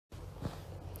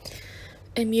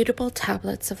Immutable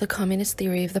Tablets of the Communist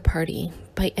Theory of the Party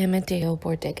by Amadeo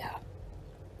Bordiga.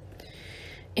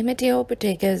 Amadeo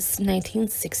Bordiga's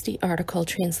 1960 article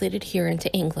translated here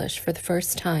into English for the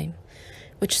first time,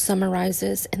 which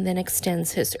summarizes and then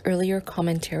extends his earlier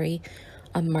commentary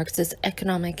on Marx's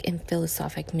economic and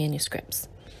philosophic manuscripts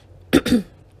of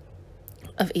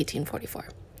 1844.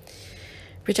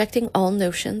 Rejecting all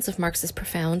notions of Marx's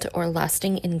profound or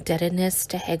lasting indebtedness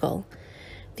to Hegel,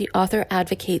 the author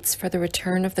advocates for the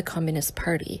return of the Communist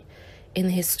Party, in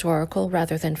the historical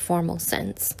rather than formal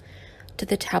sense, to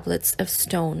the tablets of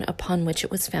stone upon which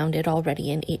it was founded already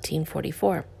in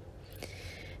 1844.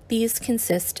 These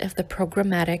consist of the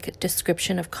programmatic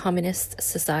description of communist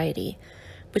society,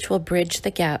 which will bridge the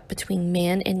gap between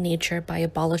man and nature by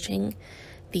abolishing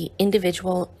the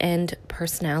individual and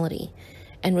personality,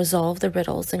 and resolve the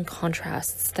riddles and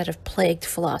contrasts that have plagued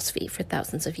philosophy for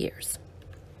thousands of years.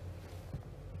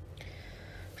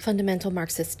 Fundamental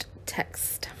Marxist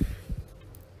text.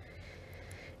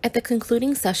 At the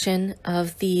concluding session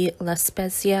of the La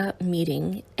Spezia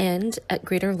meeting, and at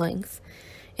greater length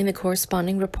in the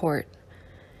corresponding report,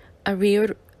 a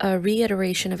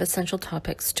reiteration of essential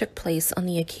topics took place on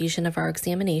the occasion of our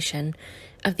examination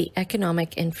of the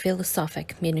economic and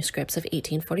philosophic manuscripts of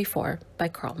 1844 by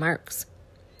Karl Marx.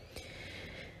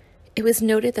 It was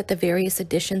noted that the various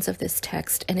editions of this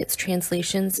text and its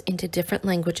translations into different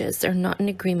languages are not in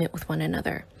agreement with one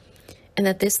another, and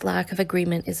that this lack of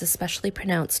agreement is especially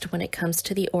pronounced when it comes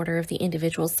to the order of the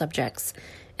individual subjects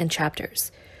and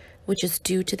chapters, which is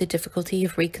due to the difficulty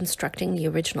of reconstructing the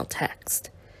original text.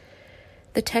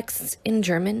 The texts in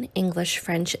German, English,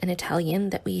 French, and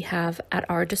Italian that we have at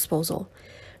our disposal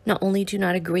not only do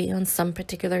not agree on some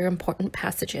particular important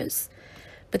passages,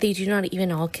 but they do not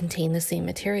even all contain the same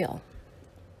material.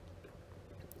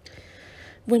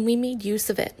 When we made use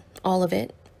of it,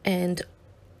 and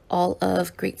all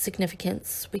of great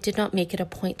significance, we did not make it a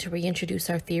point to reintroduce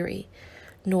our theory,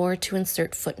 nor to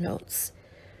insert footnotes.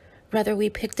 Rather, we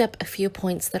picked up a few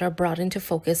points that are brought into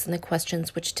focus in the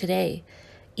questions which today,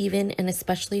 even and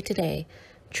especially today,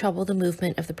 trouble the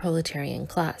movement of the proletarian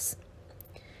class.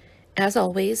 As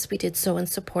always, we did so in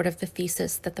support of the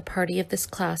thesis that the party of this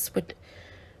class would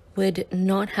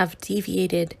not have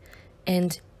deviated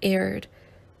and erred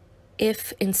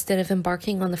if, instead of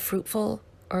embarking on the fruitful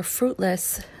or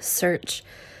fruitless search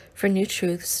for new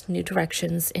truths, new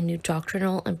directions, and new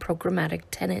doctrinal and programmatic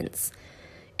tenets,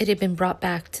 it had been brought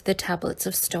back to the tablets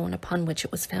of stone upon which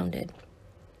it was founded.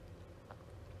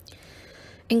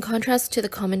 In contrast to the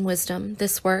common wisdom,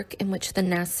 this work, in which the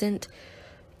nascent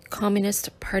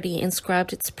Communist Party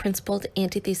inscribed its principled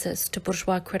antithesis to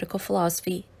bourgeois critical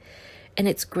philosophy and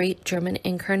its great German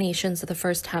incarnations of the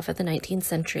first half of the 19th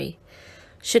century,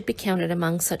 should be counted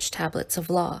among such tablets of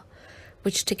law,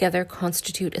 which together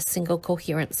constitute a single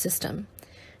coherent system,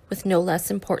 with no less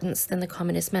importance than the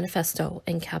Communist Manifesto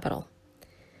and Capital.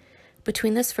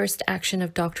 Between this first action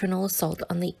of doctrinal assault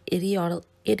on the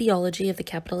ideology of the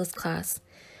capitalist class,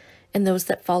 and those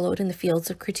that followed in the fields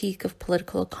of critique of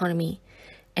political economy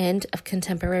and of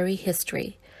contemporary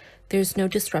history, there is no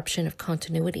disruption of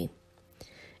continuity.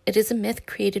 It is a myth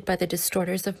created by the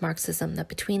distorters of Marxism that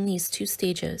between these two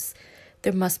stages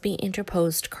there must be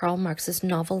interposed Karl Marx's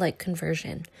novel-like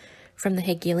conversion from the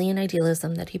Hegelian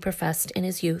idealism that he professed in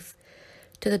his youth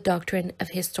to the doctrine of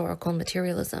historical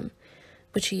materialism,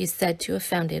 which he is said to have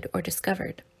founded or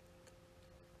discovered.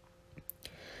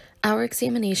 Our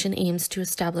examination aims to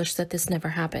establish that this never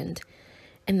happened,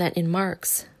 and that in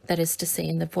Marx, that is to say,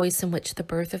 in the voice in which the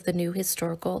birth of the new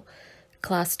historical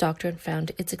class doctrine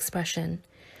found its expression,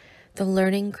 the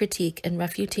learning, critique, and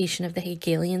refutation of the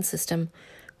Hegelian system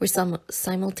were some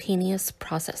simultaneous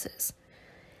processes.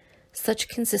 Such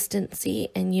consistency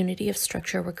and unity of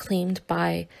structure were claimed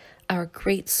by our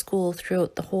great school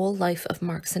throughout the whole life of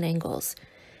Marx and Engels,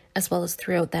 as well as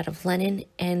throughout that of Lenin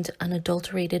and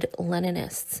unadulterated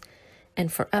Leninists,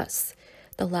 and for us,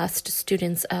 the last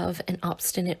students of and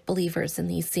obstinate believers in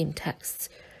these same texts,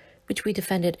 which we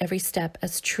defended every step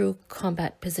as true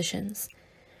combat positions.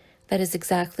 That is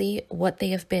exactly what they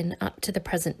have been up to the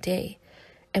present day,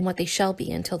 and what they shall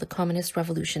be until the communist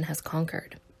revolution has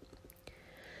conquered.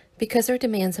 Because our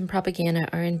demands and propaganda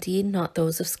are indeed not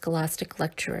those of scholastic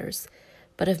lecturers,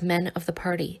 but of men of the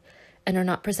party, and are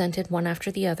not presented one after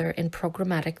the other in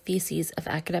programmatic theses of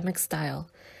academic style,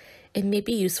 it may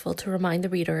be useful to remind the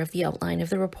reader of the outline of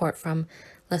the report from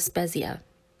La Spezia,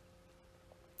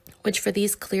 which for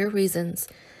these clear reasons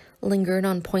lingered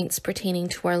on points pertaining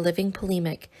to our living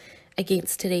polemic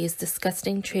against today's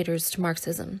disgusting traitors to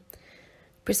Marxism,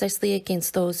 precisely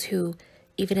against those who,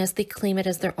 even as they claim it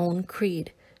as their own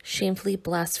creed, shamefully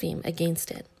blaspheme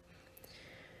against it.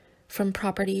 from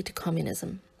property to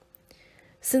communism.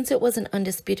 Since it was an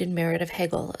undisputed merit of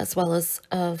Hegel, as well as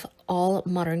of all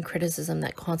modern criticism,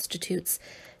 that constitutes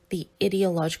the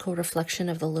ideological reflection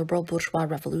of the liberal bourgeois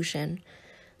revolution,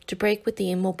 to break with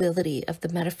the immobility of the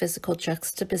metaphysical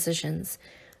juxtapositions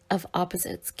of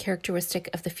opposites characteristic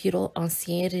of the feudal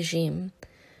Ancien Regime,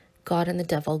 God and the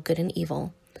devil, good and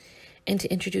evil, and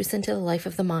to introduce into the life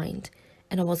of the mind,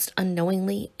 and almost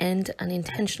unknowingly and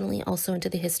unintentionally also into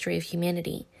the history of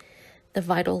humanity, the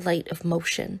vital light of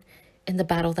motion in the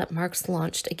battle that Marx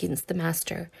launched against the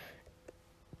master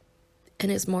and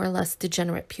his more or less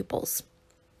degenerate pupils,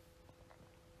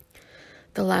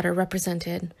 the latter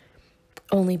represented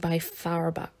only by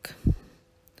Feuerbach.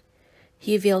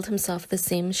 He availed himself of the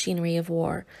same machinery of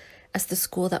war as the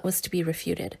school that was to be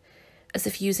refuted, as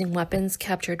if using weapons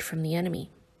captured from the enemy.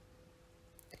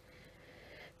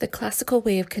 The classical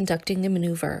way of conducting the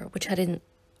maneuver, which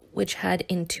had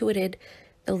intuited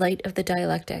the light of the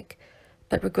dialectic,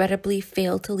 but regrettably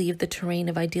failed to leave the terrain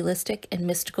of idealistic and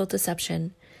mystical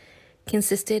deception,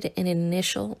 consisted in an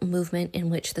initial movement in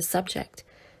which the subject,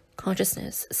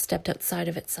 consciousness, stepped outside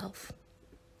of itself.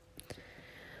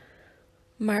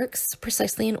 Marx,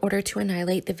 precisely in order to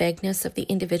annihilate the vagueness of the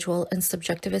individual and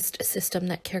subjectivist system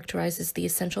that characterizes the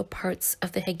essential parts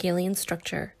of the Hegelian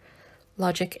structure,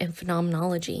 logic and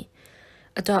phenomenology,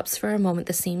 adopts for a moment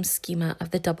the same schema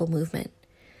of the double movement.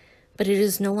 But it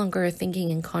is no longer a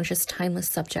thinking and conscious timeless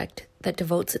subject that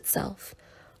devotes itself,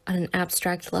 on an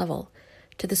abstract level,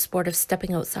 to the sport of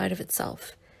stepping outside of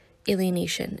itself,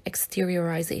 alienation,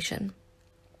 exteriorization,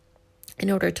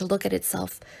 in order to look at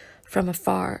itself from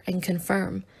afar and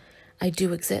confirm, I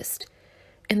do exist,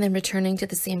 and then returning to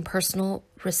the same personal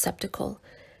receptacle,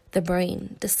 the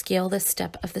brain, to scale the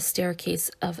step of the staircase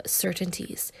of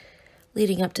certainties,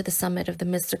 leading up to the summit of the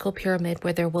mystical pyramid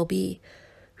where there will be,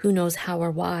 who knows how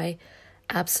or why,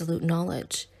 absolute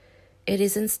knowledge. It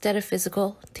is instead a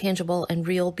physical, tangible, and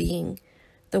real being,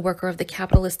 the worker of the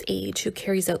capitalist age, who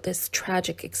carries out this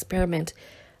tragic experiment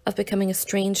of becoming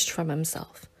estranged from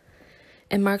himself.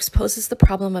 And Marx poses the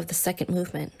problem of the second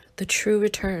movement, the true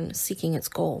return seeking its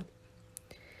goal.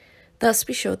 Thus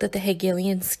we showed that the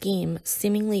Hegelian scheme,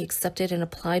 seemingly accepted and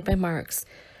applied by Marx,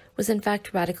 was in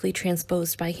fact radically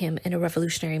transposed by him in a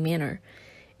revolutionary manner,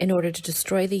 in order to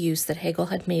destroy the use that Hegel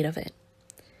had made of it.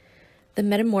 The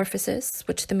metamorphosis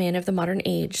which the man of the modern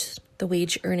age, the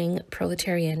wage-earning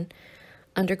proletarian,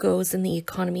 undergoes in the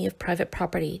economy of private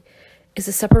property is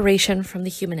a separation from the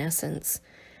human essence,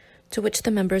 to which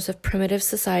the members of primitive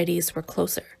societies were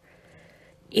closer.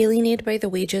 Alienated by the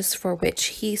wages for which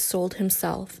he sold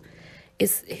himself,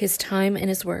 is his time and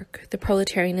his work, the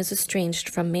proletarian is estranged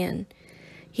from man.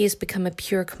 He has become a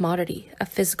pure commodity, a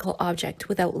physical object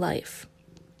without life.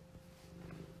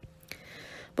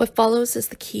 What follows is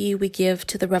the key we give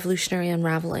to the revolutionary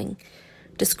unraveling,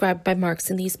 described by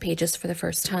Marx in these pages for the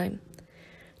first time.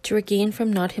 To regain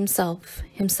from not himself,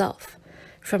 himself,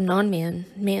 from non-man,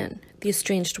 man, the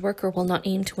estranged worker will not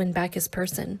aim to win back his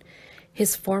person,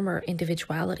 his former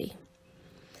individuality,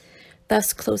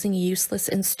 thus closing a useless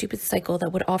and stupid cycle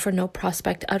that would offer no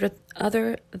prospect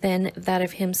other than that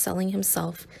of him selling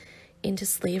himself into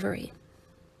slavery.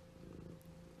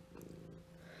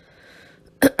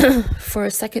 For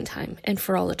a second time and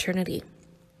for all eternity.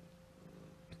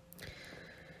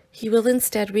 He will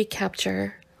instead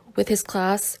recapture, with his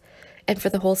class and for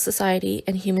the whole society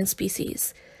and human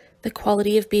species, the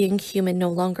quality of being human no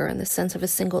longer in the sense of a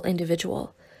single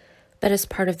individual, but as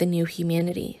part of the new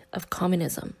humanity of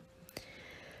communism.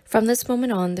 From this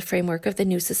moment on, the framework of the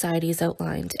new society is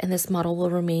outlined, and this model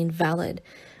will remain valid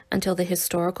until the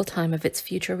historical time of its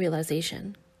future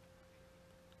realization.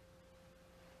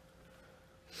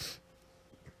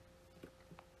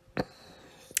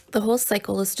 The whole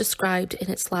cycle is described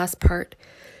in its last part,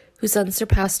 whose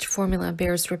unsurpassed formula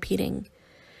bears repeating.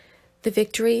 The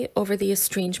victory over the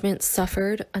estrangement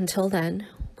suffered until then,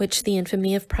 which the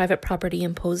infamy of private property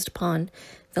imposed upon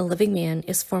the living man,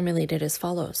 is formulated as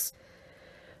follows.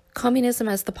 Communism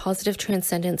as the positive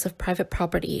transcendence of private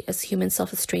property as human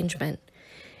self-estrangement,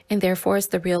 and therefore as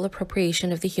the real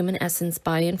appropriation of the human essence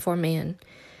by and for man.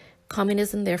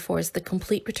 Communism therefore is the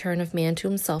complete return of man to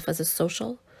himself as a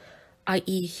social,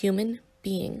 i.e. human,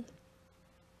 being.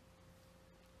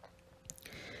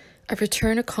 A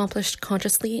return accomplished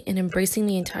consciously in embracing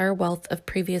the entire wealth of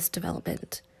previous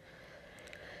development.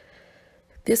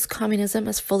 This communism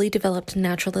as fully developed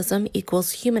naturalism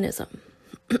equals humanism.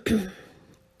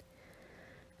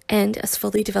 And as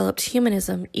fully developed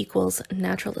humanism equals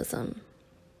naturalism.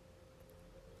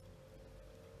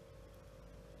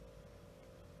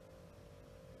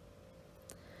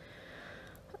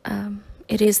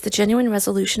 It is the genuine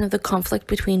resolution of the conflict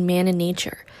between man and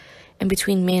nature, and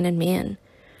between man and man,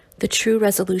 the true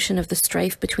resolution of the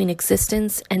strife between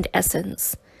existence and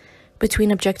essence,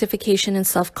 between objectification and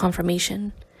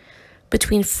self-confirmation,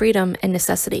 between freedom and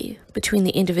necessity, between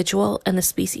the individual and the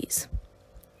species.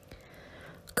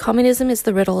 Communism is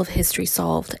the riddle of history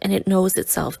solved, and it knows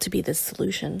itself to be this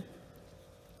solution.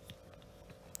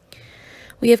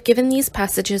 We have given these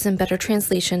passages in better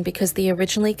translation because they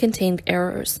originally contained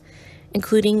errors,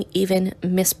 including even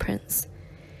misprints.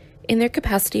 In their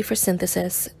capacity for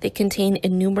synthesis, they contain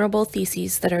innumerable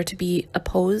theses that are to be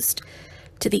opposed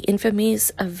to the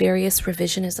infamies of various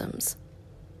revisionisms.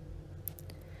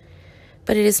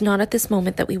 But it is not at this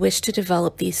moment that we wish to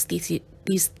develop these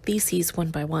theses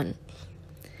one by one.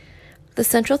 The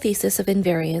central thesis of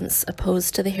invariance,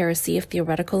 opposed to the heresy of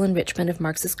theoretical enrichment of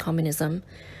Marxist communism,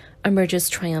 emerges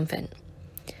triumphant.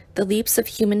 The leaps of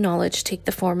human knowledge take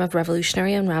the form of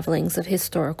revolutionary unravelings of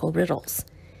historical riddles.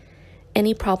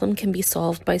 Any problem can be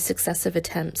solved by successive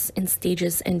attempts in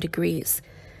stages and degrees,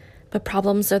 but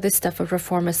problems are the stuff of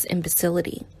reformist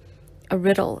imbecility. A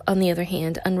riddle, on the other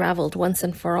hand, unraveled once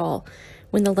and for all,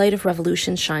 when the light of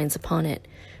revolution shines upon it,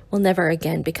 will never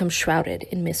again become shrouded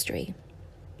in mystery.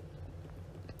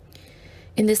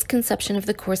 In this conception of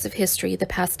the course of history, the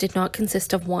past did not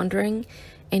consist of wandering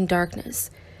in darkness.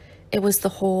 It was the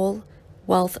whole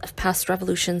wealth of past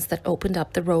revolutions that opened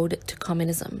up the road to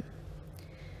communism.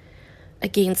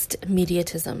 Against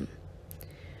immediatism.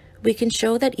 We can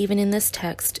show that even in this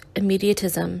text,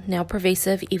 immediatism, now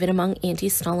pervasive even among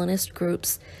anti-Stalinist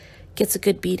groups, gets a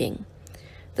good beating.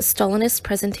 The Stalinist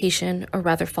presentation, or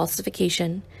rather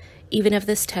falsification, even of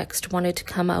this text wanted to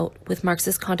come out with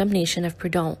Marx's condemnation of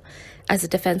Proudhon as a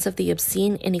defense of the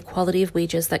obscene inequality of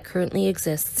wages that currently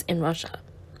exists in Russia.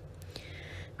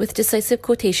 With decisive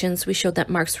quotations, we showed that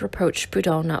Marx reproached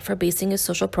Proudhon not for basing his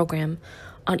social program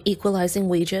on equalizing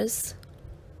wages,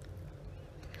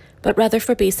 but rather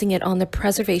for basing it on the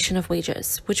preservation of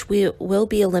wages, which will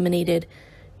be eliminated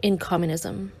in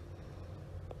communism.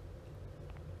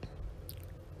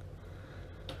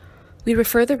 We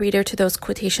refer the reader to those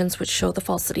quotations which show the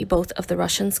falsity both of the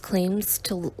Russians' claims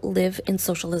to live in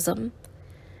socialism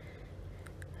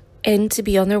and to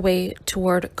be on their way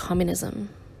toward communism.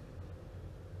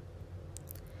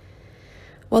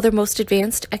 While their most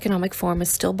advanced economic form is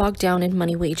still bogged down in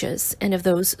money wages and of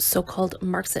those so-called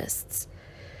Marxists,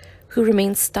 who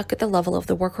remain stuck at the level of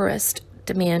the workerist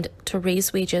demand to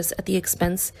raise wages at the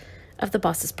expense of the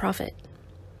boss's profit.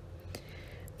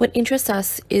 What interests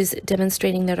us is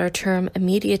demonstrating that our term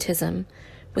immediatism,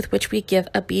 with which we give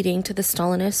a beating to the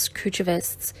Stalinists,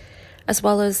 Khrushchevists, as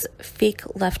well as fake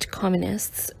left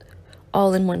communists,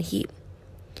 all in one heap,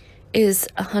 is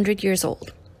 100 years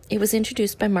old. It was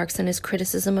introduced by Marx in his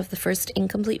criticism of the first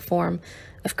incomplete form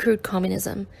of crude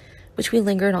communism, which we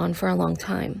lingered on for a long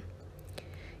time.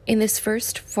 In this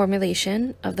first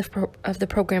formulation of the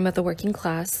program of the working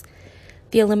class,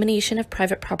 the elimination of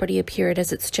private property appeared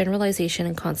as its generalization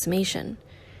and consummation.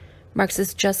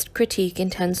 Marx's just critique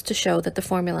intends to show that the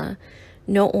formula,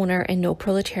 no owner and no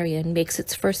proletarian, makes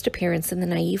its first appearance in the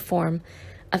naive form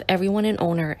of everyone an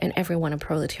owner and everyone a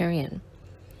proletarian.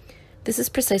 This is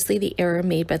precisely the error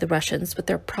made by the Russians with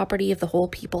their property of the whole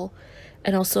people,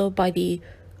 and also by the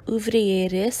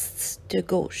ouvrierists de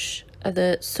gauche of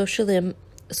the socialisme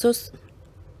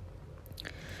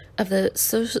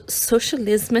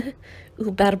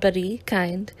ou barbarie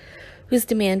kind, whose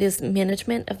demand is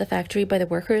management of the factory by the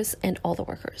workers and all the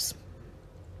workers.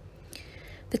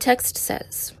 The text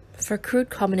says, for crude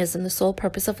communism, the sole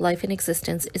purpose of life and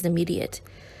existence is immediate,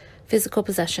 physical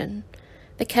possession.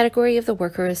 The category of the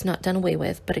worker is not done away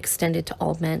with, but extended to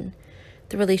all men.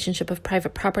 The relationship of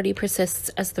private property persists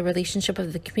as the relationship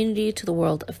of the community to the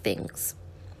world of things.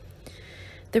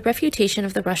 The refutation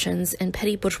of the Russians and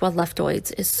petty bourgeois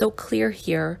leftoids is so clear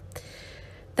here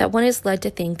that one is led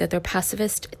to think that their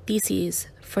pacifist theses,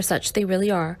 for such they really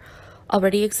are,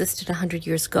 already existed 100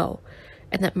 years ago,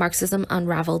 and that Marxism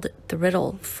unraveled the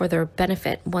riddle for their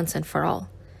benefit once and for all.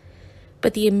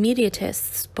 But the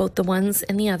immediatists, both the ones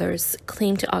and the others,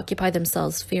 claim to occupy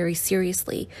themselves very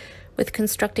seriously with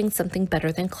constructing something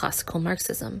better than classical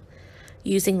Marxism,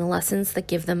 using the lessons that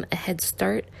give them a head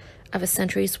start of a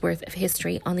century's worth of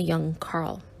history on the young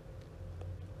Karl,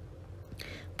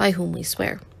 by whom we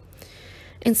swear.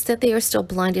 Instead, they are still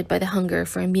blinded by the hunger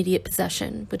for immediate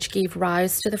possession, which gave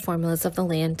rise to the formulas of the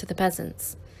land to the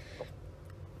peasants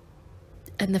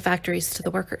and the factories to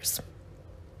the workers,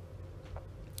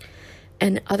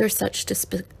 and other such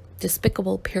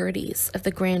despicable parodies of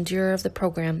the grandeur of the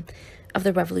program of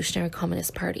the Revolutionary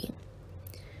Communist Party.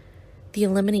 The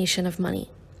elimination of money.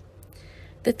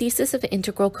 The thesis of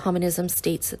integral communism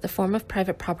states that the form of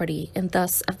private property, and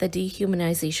thus of the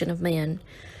dehumanization of man,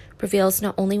 prevails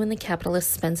not only when the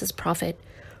capitalist spends his profit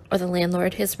or the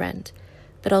landlord his rent,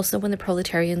 but also when the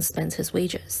proletarian spends his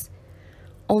wages.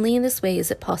 Only in this way is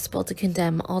it possible to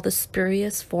condemn all the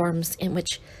spurious forms in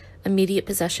which immediate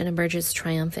possession emerges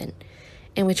triumphant,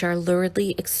 and which are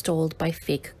luridly extolled by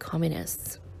fake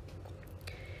communists.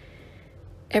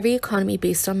 Every economy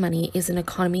based on money is an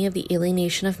economy of the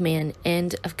alienation of man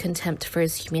and of contempt for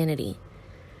his humanity.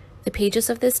 The pages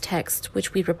of this text,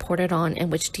 which we reported on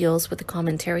and which deals with the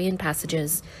commentary and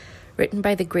passages written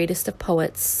by the greatest of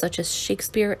poets, such as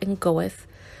Shakespeare and Goethe,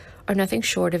 are nothing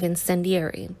short of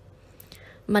incendiary.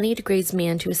 Money degrades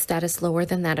man to a status lower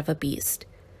than that of a beast.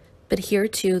 But here,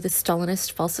 too, the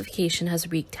Stalinist falsification has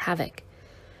wreaked havoc.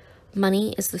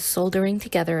 Money is the soldering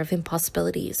together of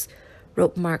impossibilities,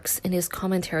 wrote Marx in his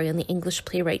commentary on the English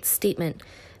playwright's statement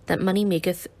that money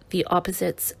maketh the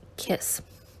opposites kiss.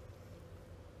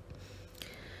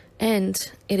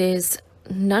 And it is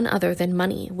none other than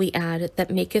money, we add, that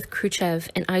maketh Khrushchev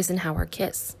and Eisenhower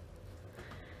kiss.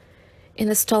 In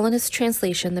the Stalinist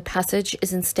translation, the passage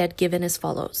is instead given as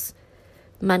follows.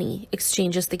 Money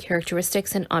exchanges the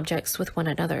characteristics and objects with one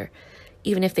another,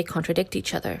 even if they contradict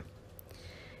each other.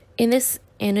 In this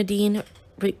anodyne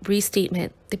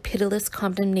restatement, the pitiless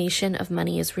condemnation of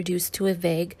money is reduced to a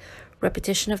vague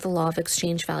repetition of the law of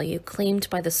exchange value claimed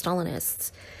by the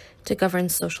Stalinists to govern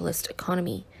socialist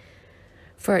economy,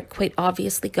 for it quite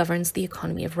obviously governs the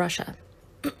economy of Russia.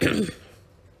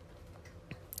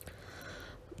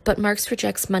 But Marx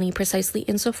rejects money precisely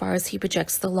insofar as he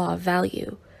rejects the law of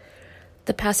value.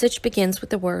 The passage begins with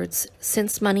the words,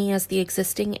 "Since money as the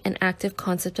existing and active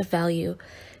concept of value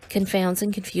confounds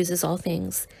and confuses all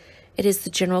things, it is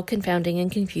the general confounding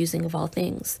and confusing of all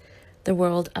things, the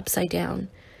world upside down,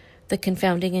 the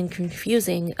confounding and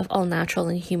confusing of all natural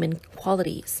and human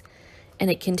qualities." And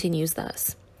it continues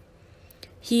thus.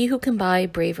 "He who can buy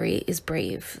bravery is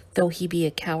brave, though he be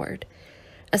a coward.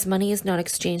 As money is not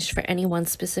exchanged for any one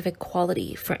specific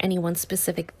quality, for any one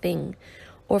specific thing,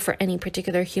 or for any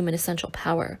particular human essential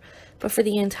power, but for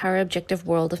the entire objective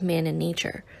world of man and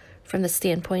nature. From the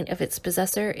standpoint of its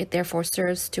possessor, it therefore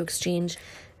serves to exchange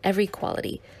every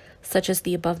quality, such as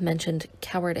the above-mentioned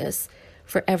cowardice,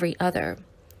 for every other,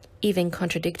 even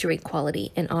contradictory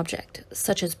quality and object,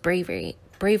 such as bravery,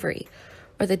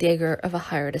 or the dagger of a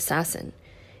hired assassin.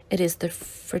 It is the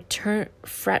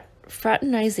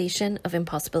fraternization of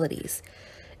impossibilities.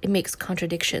 It makes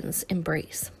contradictions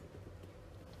embrace."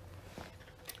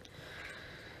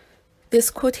 This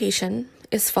quotation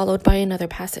is followed by another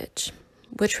passage,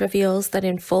 which reveals that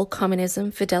in full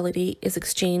communism, fidelity is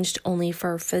exchanged only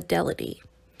for fidelity,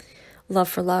 love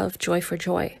for love, joy for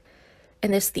joy,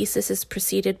 and this thesis is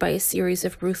preceded by a series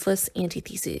of ruthless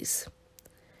antitheses.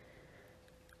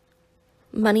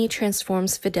 Money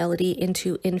transforms fidelity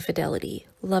into infidelity,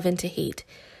 love into hate,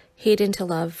 hate into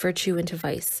love, virtue into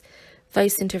vice,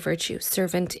 vice into virtue,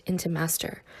 servant into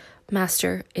master,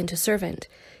 master into servant,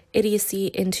 idiocy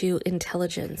into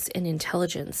intelligence, and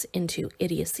intelligence into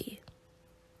idiocy.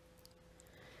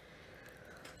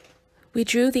 We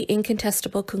drew the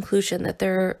incontestable conclusion that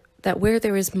where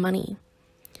there is money,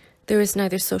 there is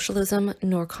neither socialism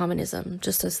nor communism,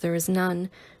 just as there is none,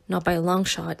 not by a long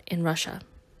shot, in Russia.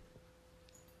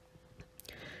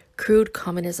 Crude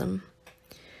communism.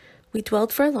 We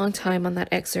dwelled for a long time on that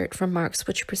excerpt from Marx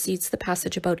which precedes the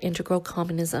passage about integral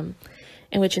communism,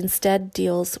 and which instead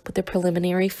deals with the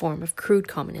preliminary form of crude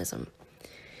communism.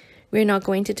 We are not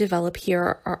going to develop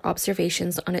here our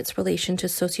observations on its relation to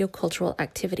sociocultural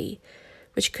activity,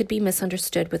 which could be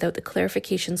misunderstood without the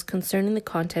clarifications concerning the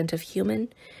content of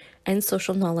human and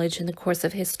social knowledge in the course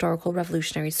of historical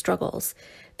revolutionary struggles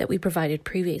that we provided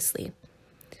previously,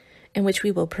 and which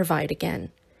we will provide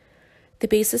again. The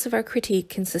basis of our critique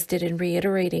consisted in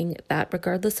reiterating that,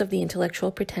 regardless of the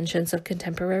intellectual pretensions of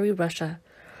contemporary Russia,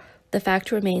 the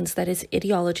fact remains that its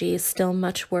ideology is still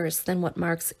much worse than what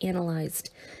Marx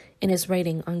analyzed in his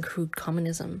writing on crude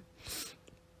communism.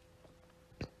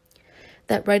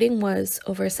 That writing was,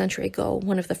 over a century ago,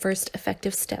 one of the first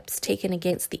effective steps taken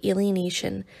against the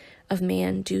alienation of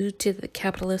man due to the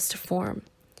capitalist form.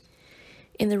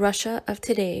 In the Russia of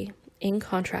today, in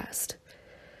contrast,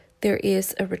 there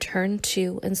is a return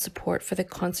to and support for the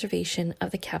conservation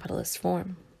of the capitalist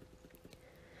form.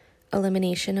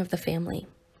 Elimination of the family.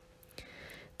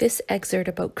 This excerpt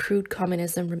about crude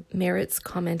communism merits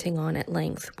commenting on at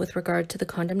length with regard to the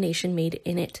condemnation made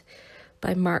in it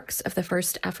by Marx of the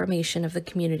first affirmation of the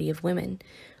community of women,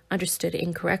 understood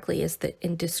incorrectly as the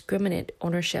indiscriminate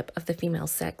ownership of the female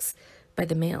sex by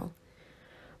the male.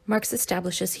 Marx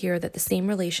establishes here that the same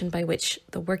relation by which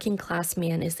the working class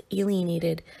man is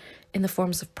alienated in the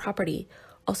forms of property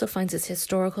also finds its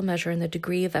historical measure in the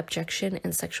degree of abjection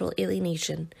and sexual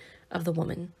alienation of the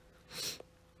woman.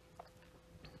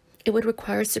 It would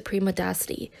require supreme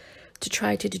audacity to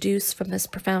try to deduce from this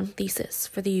profound thesis,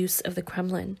 for the use of the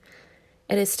Kremlin,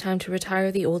 it is time to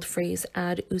retire the old phrase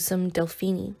ad usum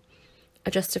Delphini,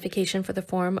 a justification for the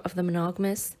form of the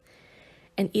monogamous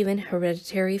and even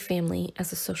hereditary family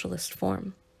as a socialist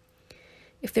form.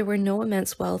 If there were no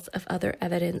immense wealth of other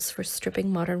evidence for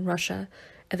stripping modern Russia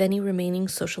of any remaining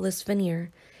socialist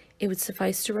veneer, it would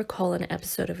suffice to recall an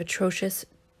episode of atrocious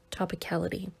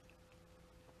topicality.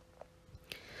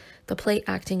 The play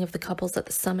acting of the couples at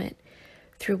the summit,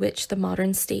 through which the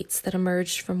modern states that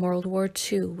emerged from World War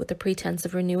II with the pretense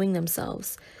of renewing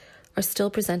themselves are still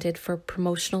presented for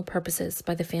promotional purposes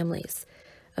by the families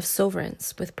of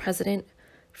sovereigns with president,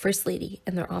 first lady,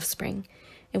 and their offspring,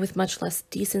 and with much less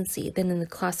decency than in the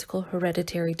classical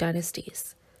hereditary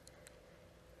dynasties.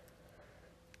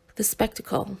 The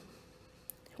spectacle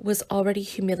was already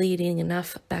humiliating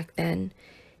enough back then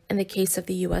in the case of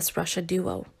the US-Russia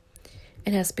duo,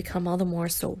 and has become all the more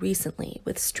so recently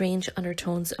with strange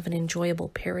undertones of an enjoyable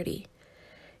parody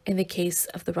in the case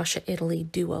of the Russia-Italy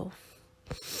duo.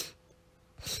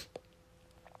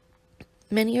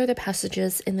 Many are the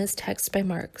passages in this text by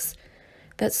Marx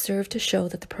that serve to show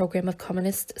that the program of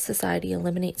communist society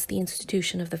eliminates the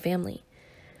institution of the family,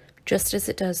 just as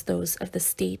it does those of the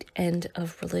state and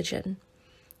of religion,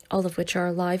 all of which are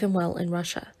alive and well in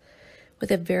Russia,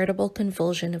 with a veritable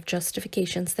convulsion of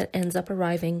justifications that ends up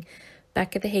arriving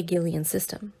back at the Hegelian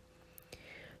system.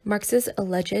 Marx's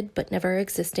alleged but never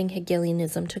existing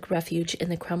Hegelianism took refuge in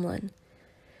the Kremlin.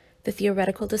 The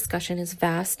theoretical discussion is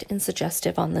vast and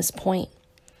suggestive on this point.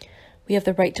 We have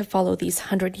the right to follow these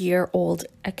 100-year-old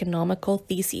economical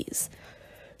theses: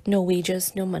 no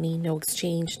wages, no money, no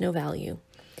exchange, no value,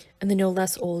 and the no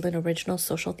less old and original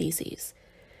social theses,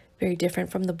 very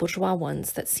different from the bourgeois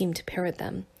ones that seem to parrot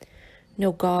them: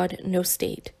 no God, no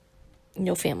state,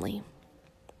 no family.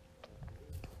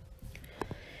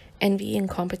 Envy and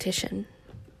competition.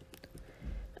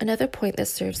 Another point that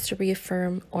serves to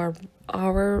reaffirm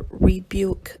our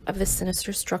rebuke of the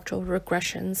sinister structural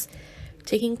regressions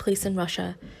taking place in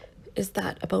Russia is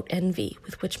that about envy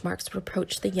with which Marx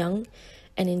reproached the young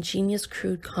and ingenious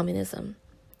crude communism.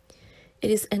 It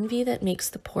is envy that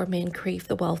makes the poor man crave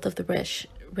the wealth of the rich,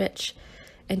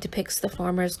 and depicts the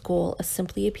farmer's goal as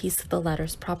simply a piece of the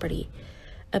latter's property,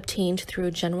 obtained through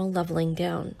a general leveling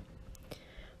down.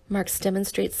 Marx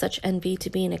demonstrates such envy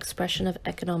to be an expression of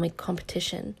economic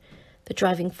competition, the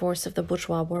driving force of the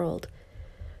bourgeois world.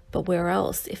 But where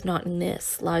else, if not in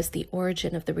this, lies the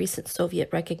origin of the recent Soviet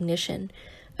recognition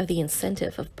of the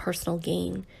incentive of personal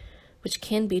gain, which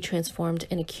can be transformed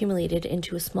and accumulated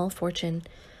into a small fortune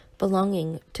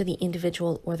belonging to the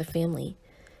individual or the family,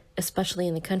 especially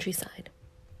in the countryside.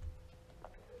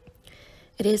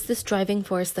 It is this driving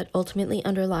force that ultimately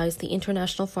underlies the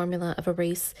international formula of a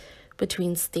race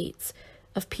between states,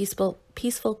 of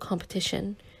peaceful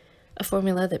competition, a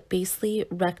formula that basely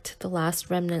wrecked the last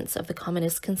remnants of the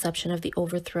communist conception of the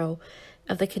overthrow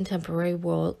of the contemporary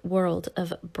world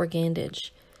of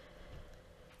brigandage.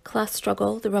 Class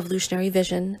struggle, the revolutionary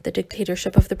vision, the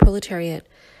dictatorship of the proletariat,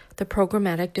 the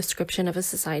programmatic description of a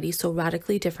society so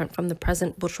radically different from the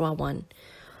present bourgeois one,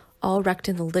 all wrecked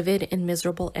in the livid and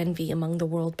miserable envy among the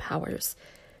world powers,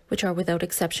 which are without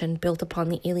exception built upon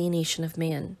the alienation of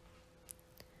man.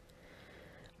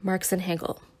 Marx and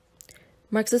Hegel.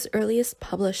 Marx's earliest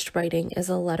published writing is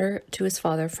a letter to his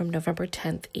father from November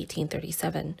 10,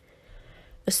 1837.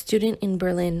 A student in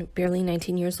Berlin, barely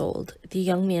 19 years old, the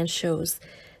young man shows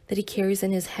that he carries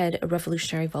in his head a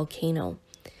revolutionary volcano,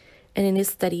 and in his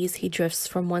studies he drifts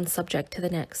from one subject to the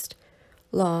next: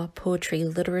 law, poetry,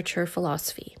 literature,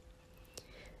 philosophy.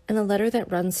 In the letter that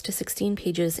runs to 16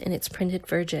 pages in its printed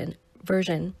version,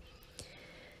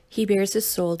 he bears his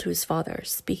soul to his father,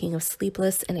 speaking of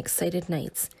sleepless and excited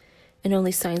nights, and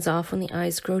only signs off when the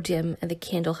eyes grow dim and the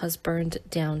candle has burned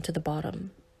down to the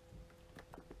bottom.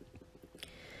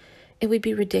 It would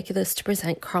be ridiculous to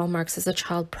present Karl Marx as a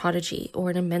child prodigy or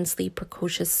an immensely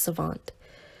precocious savant.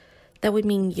 That would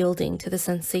mean yielding to the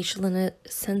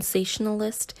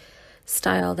sensationalist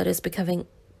style that is becoming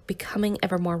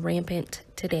ever more rampant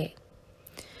today.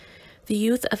 The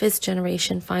youth of his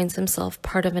generation finds himself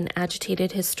part of an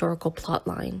agitated historical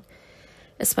plotline,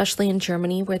 especially in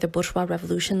Germany, where the bourgeois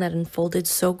revolution that unfolded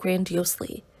so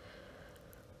grandiosely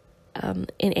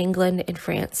in England and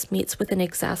France meets with an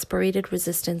exasperated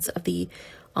resistance of the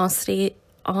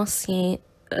Ancien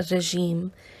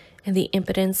Regime and the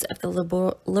impotence of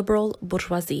the liberal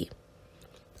bourgeoisie.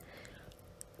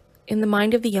 In the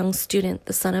mind of the young student,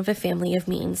 the son of a family of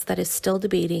means that is still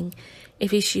debating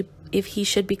if he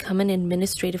should become an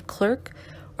administrative clerk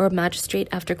or a magistrate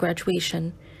after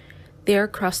graduation, there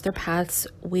cross their paths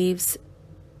waves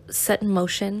set in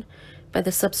motion by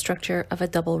the substructure of a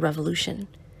double revolution.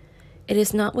 It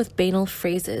is not with banal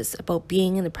phrases about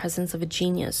being in the presence of a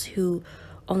genius who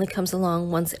only comes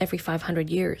along once every 500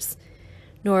 years,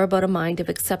 nor about a mind of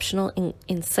exceptional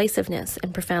incisiveness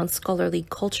and profound scholarly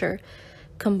culture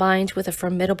combined with a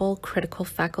formidable critical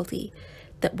faculty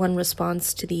that one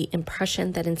responds to the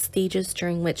impression that in stages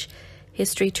during which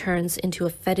history turns into a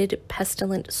fetid,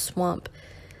 pestilent swamp,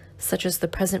 such as the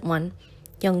present one,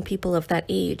 young people of that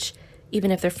age,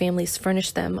 even if their families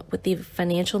furnish them with the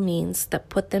financial means that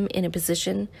put them in a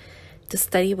position to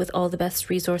study with all the best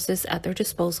resources at their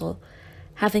disposal,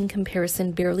 have in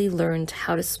comparison barely learned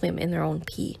how to swim in their own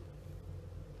pee.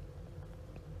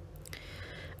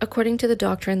 According to the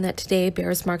doctrine that today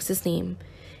bears Marx's name,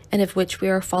 and of which we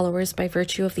are followers by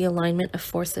virtue of the alignment of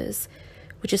forces,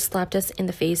 which has slapped us in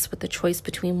the face with the choice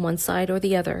between one side or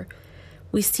the other,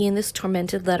 we see in this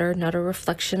tormented letter not a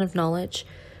reflection of knowledge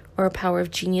or a power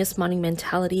of genius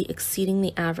monumentality exceeding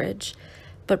the average,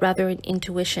 but rather an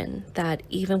intuition that,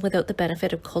 even without the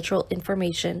benefit of cultural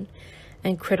information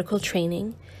and critical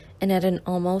training, and at an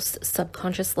almost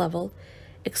subconscious level,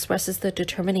 expresses the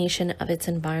determination of its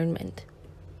environment.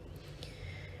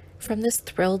 From this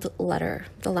thrilled letter,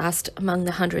 the last among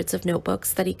the hundreds of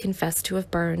notebooks that he confessed to have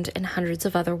burned and hundreds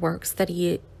of other works that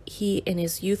he in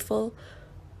his youthful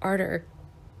ardor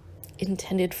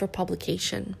intended for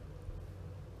publication.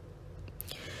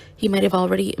 He might have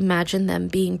already imagined them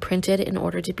being printed in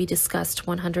order to be discussed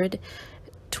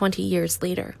 120 years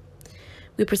later.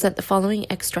 We present the following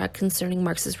extract concerning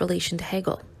Marx's relation to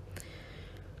Hegel.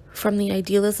 From the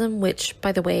idealism which,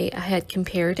 by the way, I had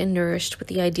compared and nourished with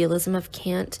the idealism of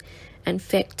Kant and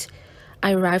Fichte,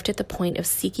 I arrived at the point of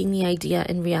seeking the idea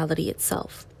in reality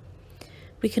itself.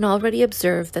 We can already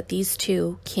observe that these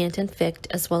two, Kant and Fichte,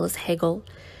 as well as Hegel,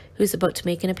 who is about to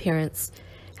make an appearance,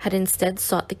 had instead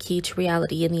sought the key to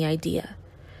reality in the idea.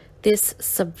 This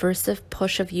subversive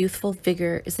push of youthful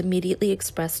vigor is immediately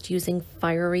expressed using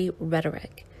fiery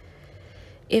rhetoric.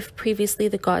 If previously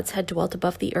the gods had dwelt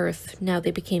above the earth, now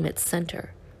they became its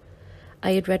center.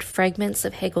 I had read fragments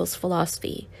of Hegel's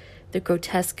philosophy, the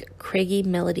grotesque, craggy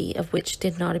melody of which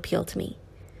did not appeal to me.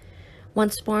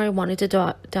 Once more I wanted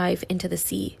to dive into the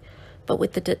sea, but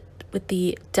with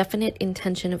the definite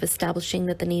intention of establishing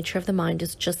that the nature of the mind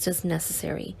is just as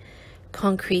necessary,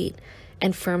 concrete,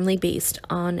 and firmly based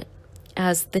on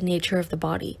as the nature of the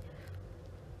body.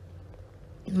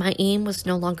 My aim was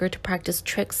no longer to practice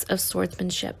tricks of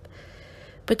swordsmanship,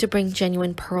 but to bring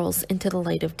genuine pearls into the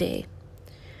light of day.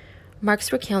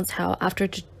 Marx recounts how, after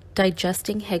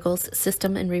digesting Hegel's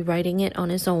system and rewriting it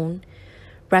on his own,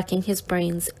 racking his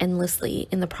brains endlessly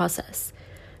in the process,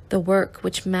 the work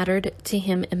which mattered to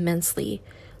him immensely,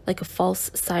 like a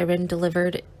false siren,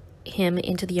 delivered him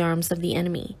into the arms of the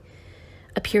enemy.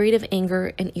 A period of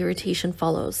anger and irritation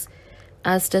follows,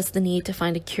 as does the need to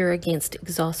find a cure against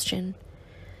exhaustion.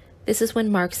 This is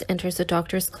when Marx enters a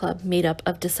doctors' club made up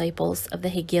of disciples of the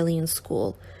Hegelian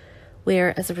school,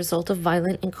 where, as a result of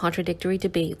violent and contradictory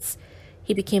debates,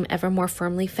 he became ever more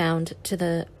firmly bound to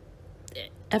the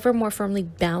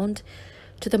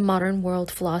modern world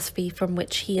philosophy from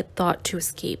which he had thought to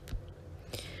escape.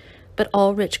 But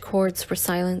all rich chords were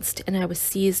silenced, and I was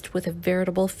seized with a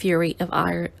veritable fury of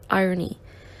irony,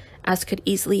 as could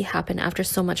easily happen after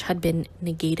so much had been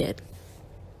negated.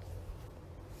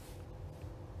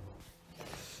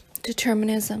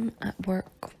 Determinism at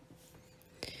work.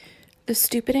 The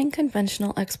stupid and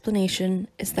conventional explanation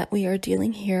is that we are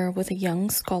dealing here with a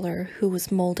young scholar who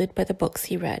was molded by the books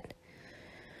he read.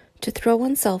 To throw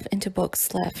oneself into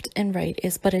books left and right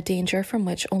is but a danger from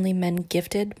which only men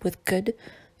gifted with good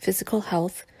physical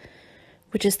health,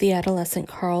 which is the adolescent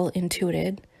Carl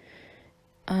intuited,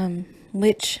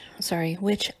 which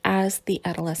as the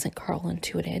adolescent Carl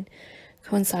intuited,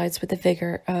 coincides with the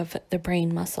vigor of the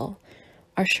brain muscle,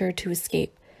 are sure to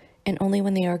escape, and only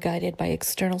when they are guided by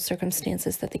external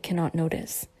circumstances that they cannot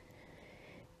notice.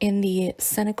 In the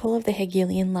cenacle of the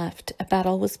Hegelian left, a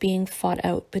battle was being fought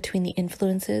out between the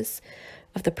influences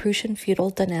of the Prussian feudal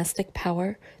dynastic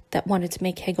power that wanted to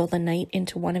make Hegel the knight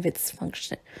into one of its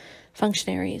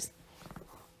functionaries,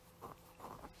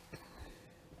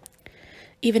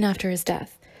 even after his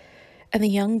death, and the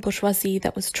young bourgeoisie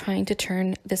that was trying to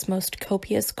turn this most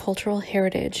copious cultural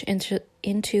heritage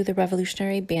into the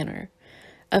revolutionary banner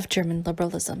of German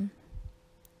liberalism.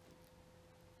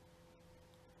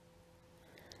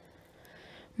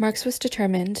 Marx was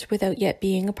determined, without yet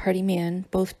being a party man,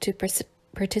 both to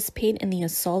participate in the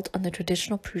assault on the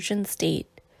traditional Prussian state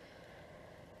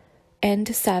and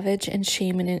to savage and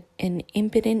shame an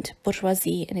impotent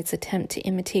bourgeoisie in its attempt to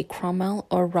imitate Cromwell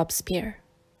or Robespierre.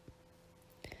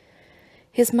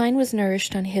 His mind was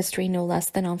nourished on history no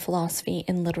less than on philosophy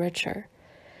and literature.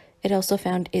 It also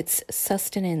found its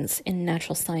sustenance in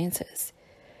natural sciences.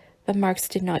 But Marx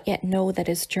did not yet know that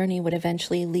his journey would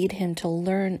eventually lead him to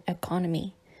learn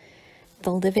economy,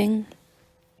 the living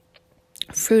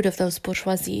fruit of those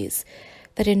bourgeoisies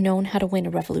that had known how to win a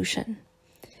revolution.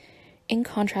 In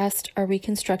contrast, our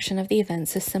reconstruction of the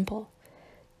events is simple.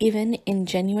 Even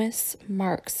ingenuous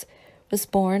Marx was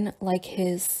born like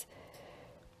his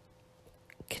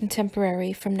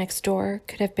contemporary from next door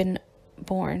could have been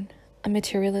born, a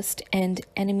materialist and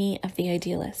enemy of the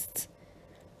idealists.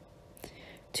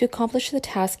 To accomplish the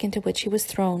task into which he was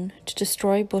thrown, to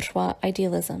destroy bourgeois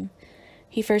idealism,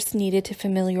 he first needed to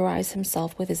familiarize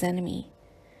himself with his enemy.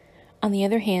 On the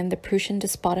other hand, the Prussian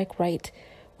despotic right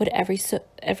would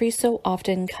every so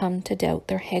often come to doubt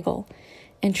their Hegel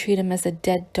and treat him as a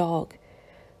dead dog.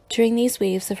 During these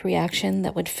waves of reaction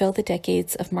that would fill the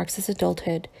decades of Marx's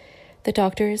adulthood, the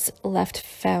doctor's left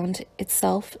found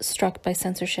itself struck by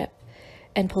censorship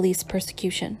and police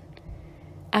persecution.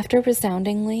 After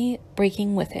resoundingly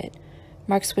breaking with it,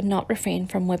 Marx would not refrain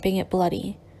from whipping it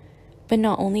bloody. But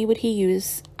not only would he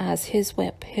use as his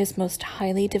whip his most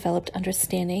highly developed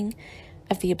understanding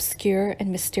of the obscure and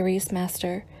mysterious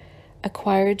master,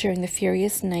 acquired during the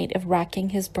furious night of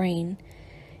racking his brain,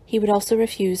 he would also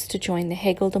refuse to join the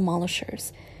Hegel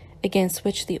demolishers, against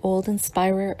which the old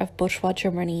inspirer of bourgeois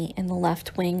Germany and the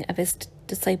left wing of his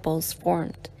disciples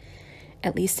formed,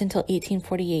 at least until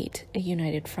 1848, a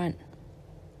united front.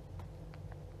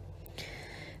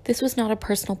 This was not a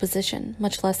personal position,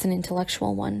 much less an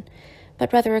intellectual one,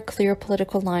 but rather a clear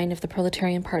political line of the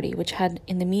Proletarian Party, which had,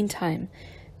 in the meantime,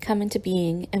 come into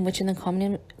being, and which in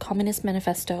the Communist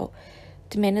Manifesto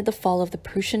demanded the fall of the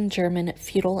Prussian-German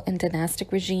feudal and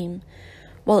dynastic regime,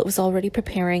 while it was already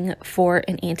preparing for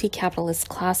an anti-capitalist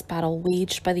class battle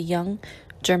waged by the young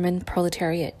German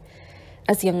proletariat,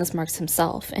 as young as Marx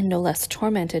himself, and no less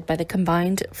tormented by the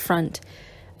combined front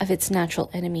of its natural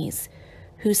enemies,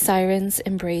 whose sirens'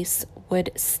 embrace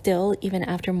would still, even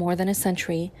after more than a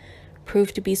century,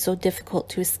 prove to be so difficult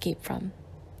to escape from.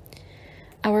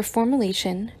 Our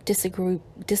formulation,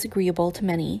 disagreeable to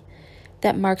many,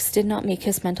 that Marx did not make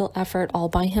his mental effort all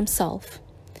by himself,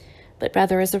 but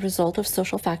rather as a result of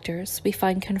social factors, we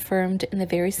find confirmed in the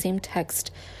very same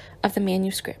text of the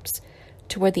manuscripts,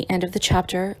 toward the end of the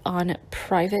chapter on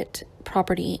private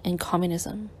property and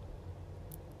communism.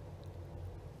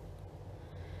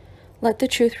 Let the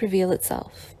truth reveal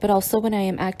itself, but also when I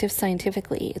am active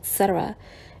scientifically, etc.,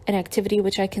 an activity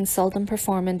which I can seldom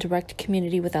perform in direct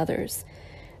community with others,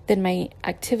 then my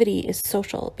activity is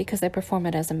social because I perform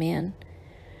it as a man.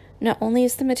 Not only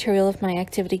is the material of my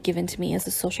activity given to me as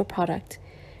a social product,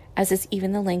 as is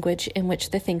even the language in which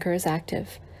the thinker is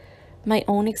active, my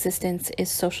own existence is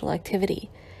social activity,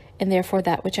 and therefore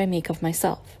that which I make of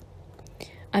myself.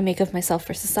 I make of myself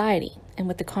for society, and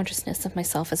with the consciousness of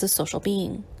myself as a social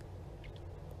being.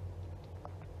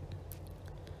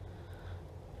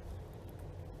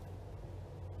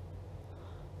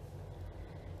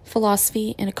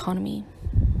 Philosophy and economy.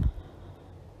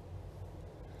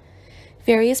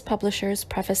 Various publishers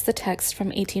preface the text from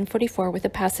 1844 with a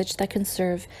passage that can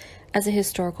serve as a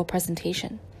historical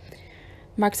presentation.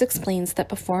 Marx explains that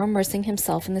before immersing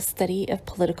himself in the study of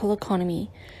political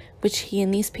economy, which he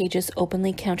in these pages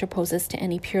openly counterposes to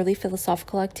any purely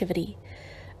philosophical activity,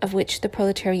 of which the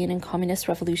proletarian and communist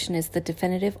revolution is the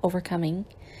definitive overcoming,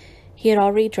 he had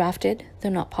already drafted, though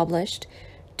not published,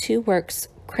 2 works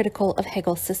critical of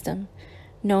Hegel's system,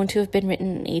 known to have been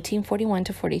written in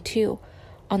 1841-42,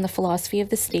 on the philosophy of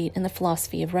the state and the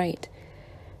philosophy of right.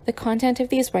 The content of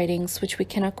these writings, which we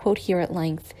cannot quote here at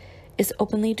length, is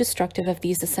openly destructive of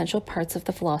these essential parts of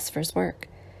the philosopher's work.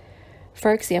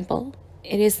 For example,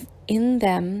 it is in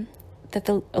them that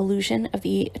the illusion of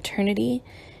the eternity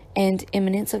and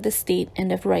immanence of the state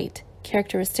and of right,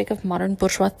 characteristic of modern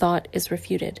bourgeois thought, is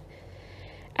refuted,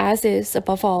 as is,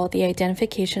 above all, the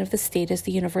identification of the state as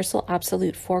the universal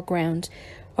absolute foreground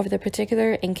over the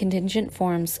particular and contingent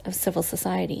forms of civil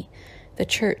society, the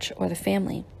church or the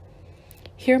family.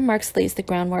 Here Marx lays the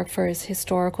groundwork for his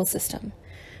historical system,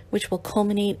 which will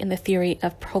culminate in the theory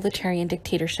of proletarian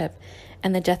dictatorship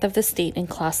and the death of the state in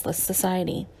classless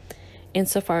society,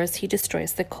 insofar as he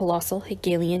destroys the colossal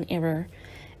Hegelian error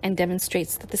and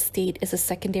demonstrates that the state is a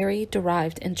secondary,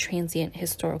 derived, and transient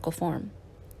historical form.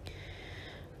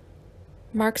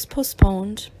 Marx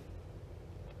postponed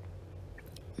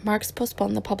Marx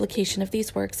postponed the publication of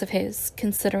these works of his,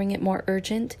 considering it more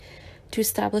urgent to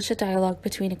establish a dialogue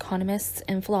between economists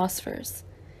and philosophers.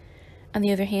 On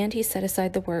the other hand, he set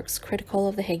aside the works critical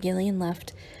of the Hegelian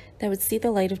left that would see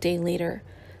the light of day later,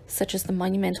 such as the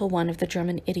monumental one of the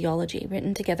German ideology,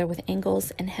 written together with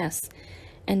Engels and Hess,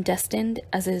 and destined,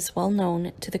 as is well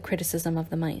known, to the criticism of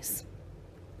the mice.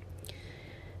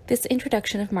 This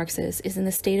introduction of Marx's is in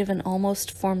the state of an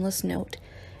almost formless note,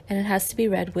 and it has to be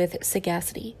read with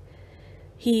sagacity.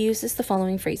 He uses the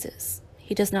following phrases.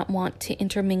 He does not want to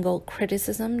intermingle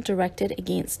criticism directed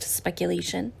against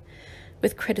speculation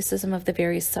with criticism of the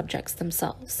various subjects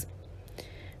themselves.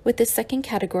 With this second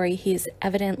category, he is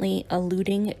evidently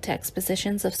alluding to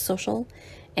expositions of social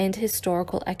and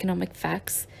historical economic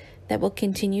facts that will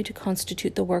continue to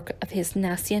constitute the work of his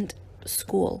nascent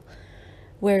school,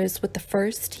 whereas with the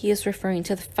first, he is referring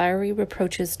to the fiery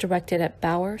reproaches directed at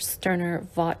Bauer, Stirner,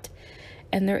 Vaught,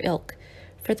 and their ilk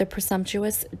for the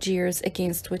presumptuous jeers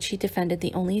against which he defended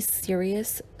the only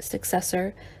serious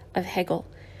successor of Hegel,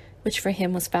 which for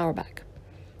him was Feuerbach,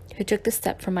 who took the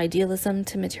step from idealism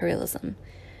to materialism,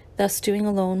 thus doing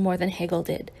alone more than Hegel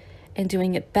did, and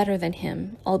doing it better than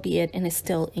him, albeit in a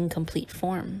still incomplete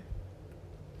form.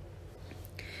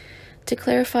 To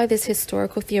clarify this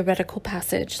historical theoretical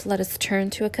passage, let us turn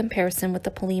to a comparison with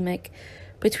the polemic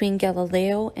between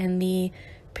Galileo and the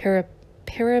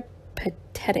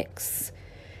Peripatetics,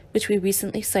 which we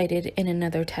recently cited in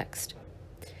another text.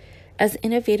 As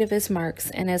innovative as Marx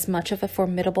and as much of a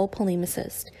formidable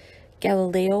polemicist,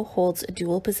 Galileo holds a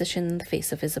dual position in the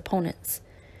face of his opponents.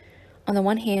 On the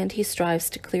one hand, he strives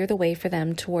to clear the way for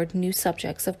them toward new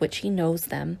subjects of which he knows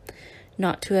them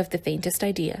not to have the faintest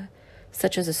idea,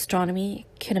 such as astronomy,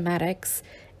 kinematics,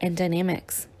 and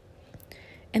dynamics.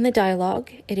 In the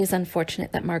dialogue, it is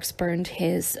unfortunate that Marx burned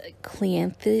his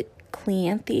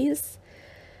Cleanthes,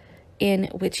 in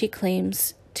which he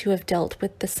claims to have dealt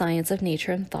with the science of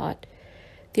nature and thought.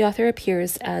 The author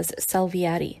appears as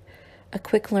Salviati, a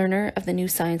quick learner of the new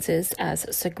sciences as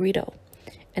Sagredo,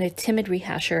 and a timid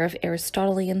rehasher of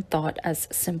Aristotelian thought as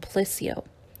Simplicio.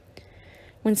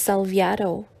 When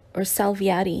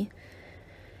Salviati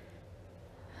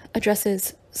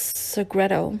addresses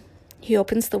Sagredo, he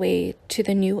opens the way to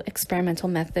the new experimental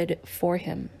method for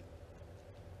him.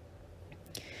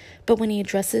 But when he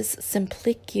addresses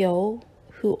Simplicio,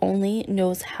 who only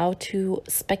knows how to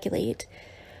speculate,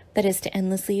 that is, to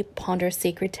endlessly ponder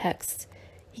sacred texts,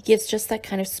 he gives just that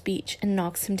kind of speech and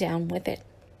knocks him down with it.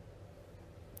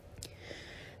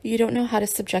 You don't know how to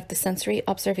subject the sensory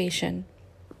observation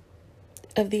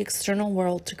of the external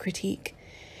world to critique,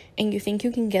 and you think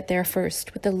you can get there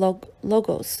first with the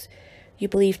logos you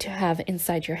believe to have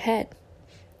inside your head.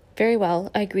 Very well,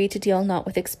 I agree to deal not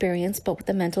with experience, but with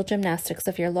the mental gymnastics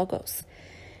of your logos,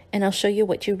 and I'll show you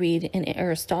what you read in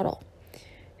Aristotle,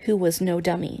 who was no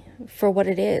dummy, for what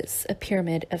it is, a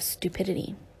pyramid of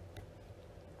stupidity.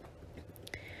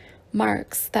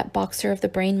 Marx, that boxer of the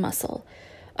brain muscle,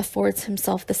 affords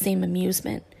himself the same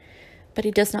amusement, but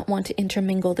he does not want to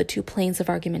intermingle the two planes of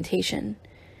argumentation.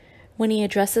 When he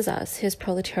addresses us, his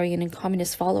proletarian and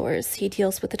communist followers, he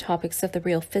deals with the topics of the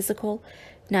real physical,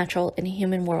 natural, and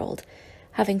human world,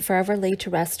 having forever laid to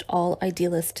rest all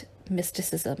idealist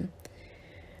mysticism.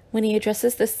 When he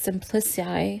addresses the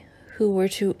Simplicii, who were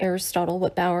to Aristotle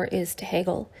what Bauer is to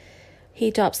Hegel, he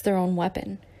adopts their own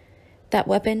weapon. That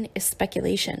weapon is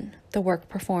speculation, the work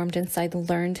performed inside the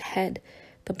learned head,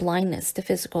 the blindness to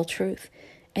physical truth,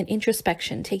 and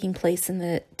introspection taking place in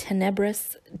the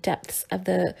tenebrous depths of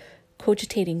the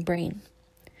cogitating brain.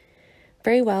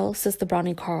 Very well, says the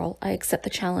brawny Karl, I accept the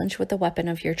challenge with the weapon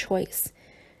of your choice,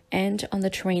 and on the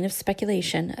terrain of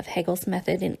speculation, of Hegel's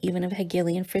method, and even of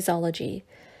Hegelian phraseology,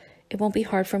 it won't be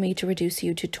hard for me to reduce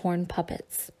you to torn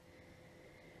puppets.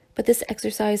 But this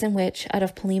exercise in which, out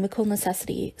of polemical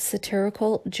necessity,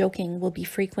 satirical joking will be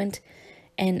frequent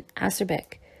and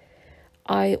acerbic,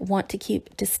 I want to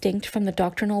keep distinct from the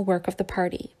doctrinal work of the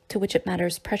party, to which it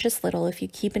matters precious little if you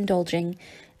keep indulging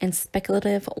in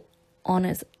speculative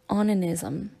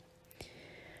onanism.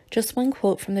 Just one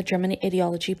quote from the German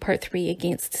Ideology, Part 3,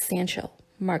 against Sancho,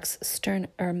 Max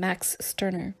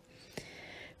Stirner.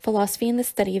 Philosophy and the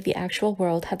study of the actual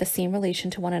world have the same relation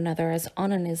to one another as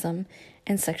onanism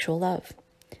and sexual love.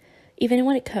 Even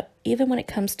when it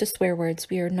comes to swear words,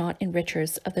 we are not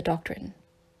enrichers of the doctrine.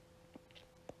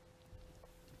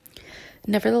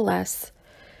 Nevertheless,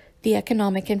 the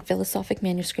economic and philosophic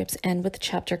manuscripts end with the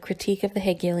chapter Critique of the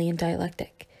Hegelian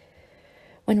Dialectic.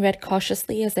 When read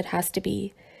cautiously, as it has to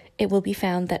be, it will be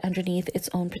found that underneath its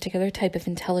own particular type of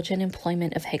intelligent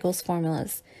employment of Hegel's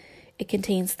formulas, it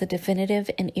contains the definitive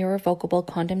and irrevocable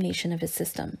condemnation of his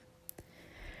system.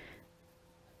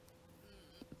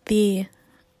 the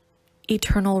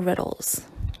eternal riddles.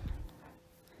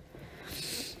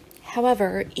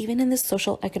 However, even in this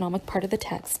social economic part of the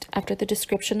text, after the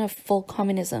description of full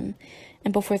communism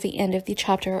and before the end of the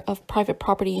chapter of private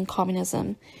property and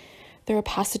communism, there are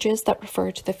passages that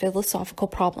refer to the philosophical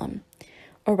problem,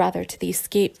 or rather to the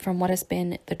escape from what has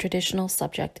been the traditional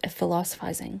subject of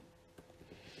philosophizing.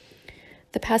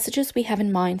 The passages we have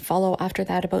in mind follow after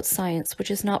that about science, which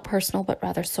is not personal but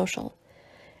rather social,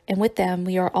 and with them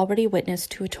we are already witness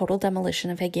to a total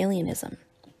demolition of Hegelianism.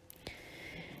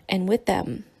 And with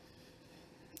them,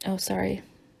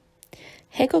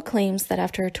 Hegel claims that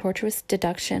after a tortuous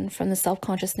deduction from the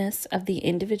self-consciousness of the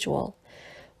individual,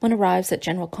 one arrives at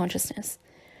general consciousness.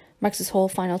 Marx's whole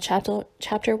final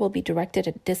chapter will be directed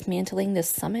at dismantling this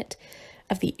summit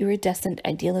of the iridescent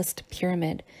idealist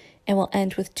pyramid, and will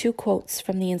end with 2 quotes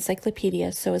from the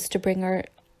encyclopedia so as to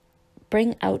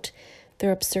bring out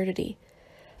their absurdity,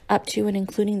 up to and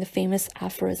including the famous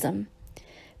aphorism,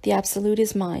 "The absolute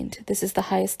is mind. This is the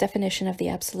highest definition of the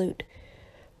absolute."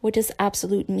 What does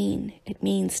absolute mean? It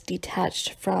means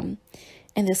detached from,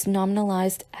 and this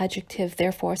nominalized adjective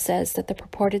therefore says that the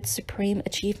purported supreme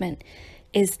achievement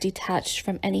is detached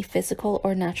from any physical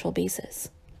or natural basis.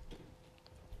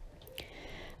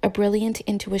 A brilliant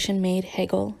intuition made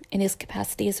Hegel, in his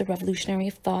capacity as a revolutionary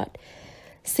of thought,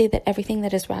 say that everything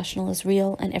that is rational is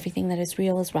real and everything that is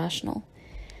real is rational.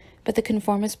 But the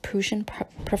conformist Prussian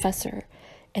professor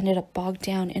ended up bogged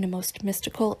down in a most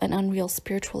mystical and unreal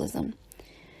spiritualism.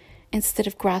 Instead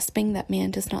of grasping that man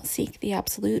does not seek the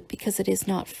absolute because it is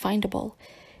not findable,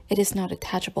 it is not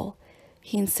attachable,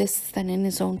 he insists that in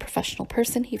his own professional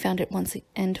person he found it once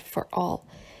and for all,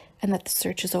 and that the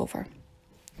search is over.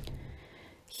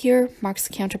 Here, Marx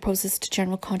counterposes to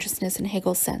general consciousness in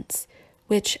Hegel's sense,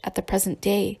 which, at the present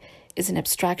day, is an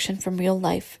abstraction from real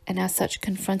life, and as such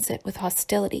confronts it with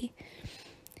hostility.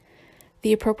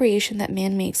 The appropriation that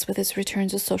man makes with his return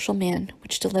to social man,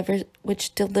 which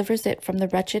delivers it from the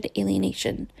wretched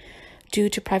alienation due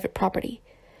to private property.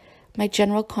 My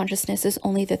general consciousness is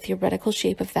only the theoretical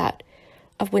shape of that,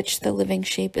 of which the living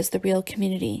shape is the real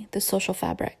community, the social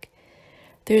fabric.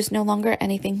 There is no longer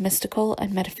anything mystical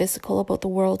and metaphysical about the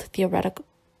word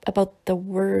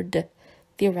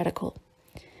theoretical.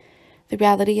 The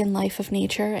reality and life of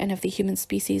nature and of the human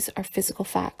species are physical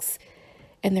facts,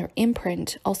 and their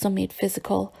imprint, also made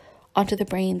physical onto the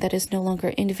brain that is no longer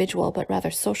individual but rather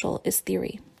social, is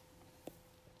theory.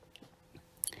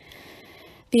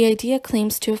 The idea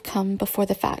claims to have come before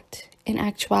the fact. In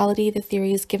actuality, the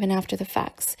theory is given after the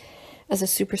facts, as a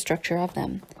superstructure of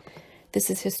them. This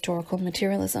is historical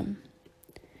materialism.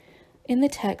 In the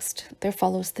text, there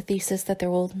follows the thesis that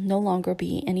there will no longer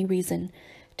be any reason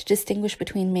to distinguish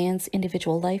between man's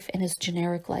individual life and his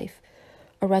generic life,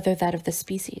 or rather that of the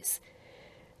species.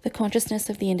 The consciousness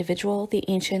of the individual, the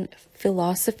ancient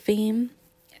philosophy,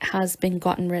 has been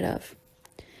gotten rid of.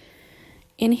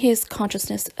 In his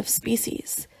consciousness of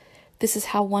species, this is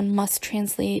how one must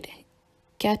translate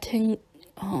Getting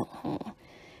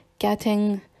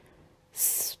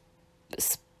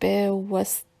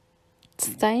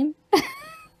Spewestein.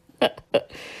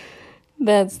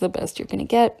 That's the best you're going to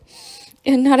get.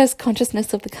 And not as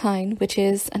consciousness of the kind, which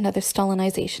is another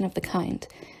Stalinization of the kind.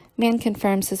 Man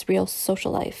confirms his real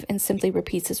social life and simply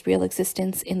repeats his real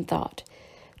existence in thought.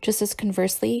 Just as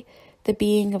conversely, the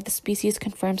being of the species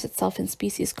confirms itself in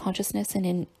species consciousness and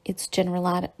in its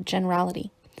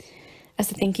generality.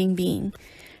 As a thinking being,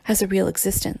 has a real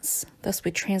existence. Thus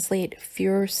we translate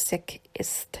für sich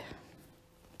ist.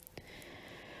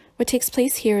 What takes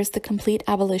place here is the complete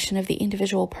abolition of the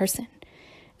individual person,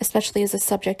 especially as a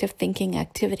subject of thinking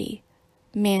activity.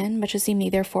 Man, much as he may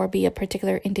therefore be a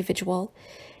particular individual,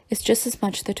 is just as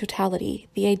much the totality,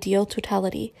 the ideal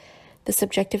totality, the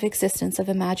subjective existence of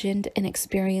imagined and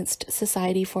experienced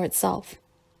society for itself.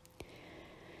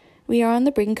 We are on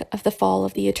the brink of the fall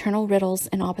of the eternal riddles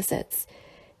and opposites.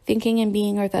 Thinking and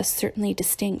being are thus certainly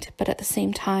distinct, but at the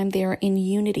same time they are in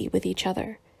unity with each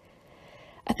other.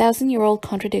 1,000-year-old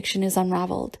contradiction is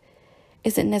unraveled.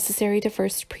 Is it necessary to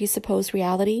first presuppose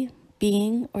reality,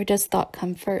 being, or does thought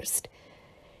come first?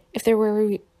 If there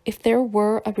were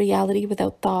a reality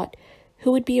without thought,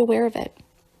 who would be aware of it?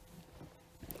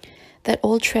 That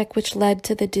old trick which led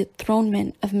to the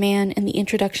dethronement of man and the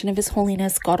introduction of His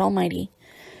Holiness God Almighty,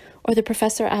 or the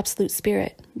Professor Absolute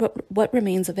Spirit, what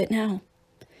remains of it now?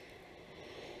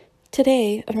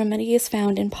 Today, a remedy is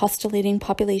found in postulating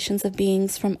populations of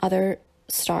beings from other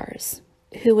stars.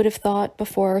 Who would have thought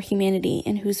before humanity,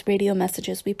 and whose radio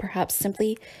messages we perhaps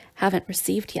simply haven't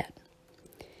received yet?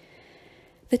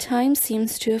 The time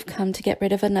seems to have come to get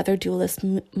rid of another dualist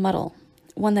muddle.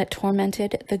 one that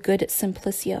tormented the good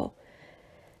Simplicio,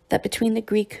 that between the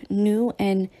Greek nous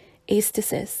and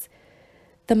aesthesis,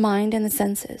 the mind and the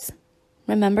senses.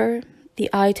 Remember, the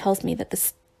eye tells me that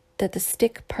the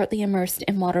stick partly immersed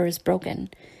in water is broken,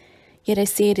 yet I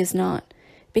say it is not,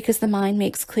 because the mind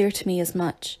makes clear to me as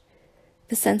much.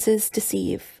 The senses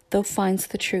deceive, though finds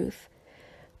the truth.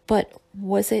 But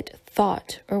was it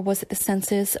thought, or was it the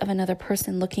senses of another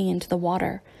person looking into the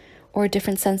water, or a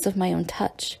different sense of my own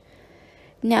touch?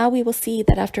 Now we will see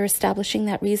that after establishing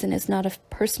that reason is not a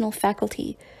personal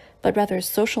faculty, but rather a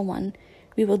social one,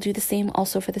 we will do the same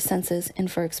also for the senses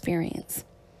and for experience.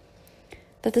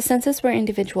 That the senses were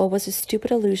individual was a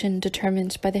stupid illusion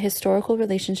determined by the historical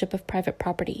relationship of private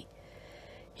property.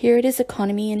 Here it is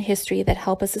economy and history that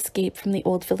help us escape from the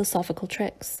old philosophical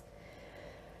tricks.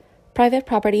 Private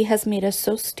property has made us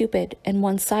so stupid and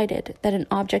one-sided that an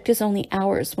object is only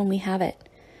ours when we have it,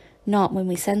 not when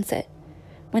we sense it,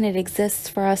 when it exists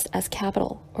for us as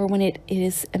capital, or when it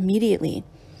is immediately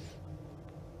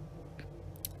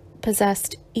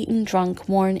possessed, eaten, drunk,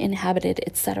 worn, inhabited,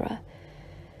 etc.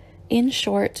 In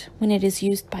short, when it is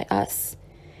used by us.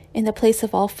 In the place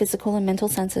of all physical and mental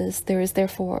senses, there has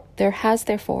therefore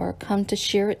come the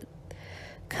sheer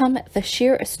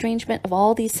estrangement of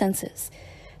all these senses,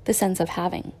 the sense of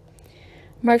having.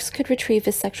 Marx could retrieve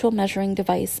his sexual measuring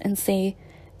device and say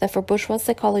that for bourgeois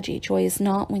psychology, joy is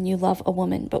not when you love a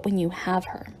woman, but when you have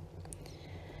her.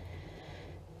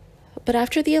 But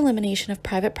after the elimination of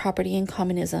private property and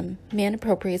communism, man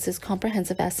appropriates his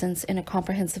comprehensive essence in a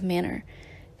comprehensive manner,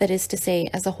 that is to say,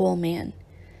 as a whole man.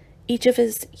 Each of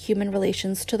his human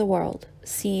relations to the world,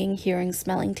 seeing, hearing,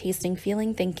 smelling, tasting,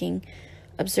 feeling, thinking,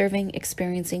 observing,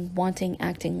 experiencing, wanting,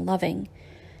 acting, loving,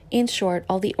 in short,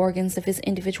 all the organs of his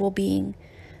individual being,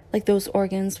 like those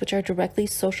organs which are directly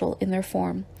social in their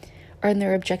form, are in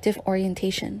their objective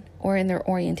orientation, or in their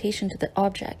orientation to the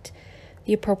object,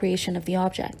 the appropriation of the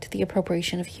object, the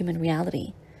appropriation of human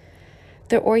reality.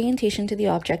 Their orientation to the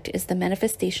object is the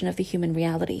manifestation of the human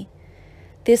reality.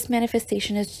 This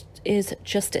manifestation is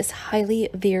just as highly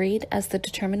varied as the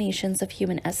determinations of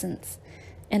human essence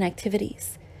and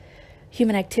activities.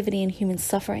 Human activity and human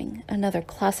suffering, another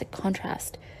classic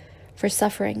contrast. For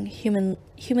suffering,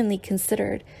 humanly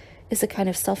considered, is a kind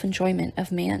of self-enjoyment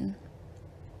of man.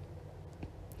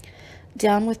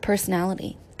 Down with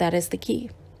personality, that is the key.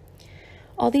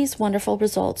 All these wonderful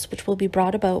results which will be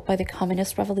brought about by the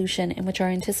communist revolution and which are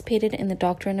anticipated in the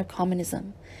doctrine of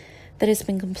communism, that has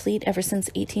been complete ever since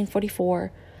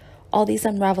 1844, all these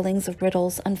unravelings of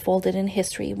riddles unfolded in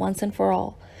history once and for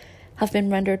all, have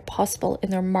been rendered possible in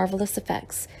their marvelous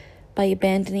effects by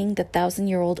abandoning the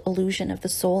 1,000-year-old illusion of the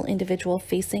sole individual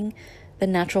facing the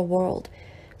natural world,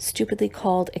 stupidly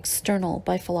called external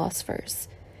by philosophers.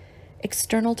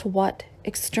 External to what?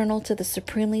 External to the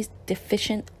supremely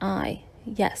deficient I,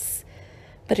 yes,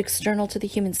 but external to the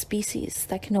human species,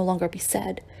 that can no longer be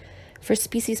said, for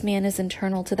species man is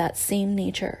internal to that same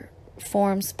nature,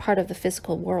 forms part of the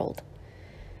physical world.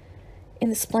 In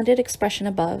the splendid expression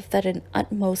above, that an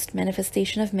utmost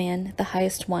manifestation of man, the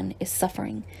highest one, is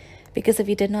suffering, because if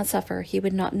he did not suffer, he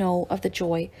would not know of the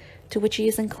joy to which he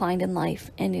is inclined in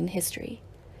life and in history.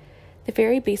 The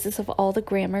very basis of all the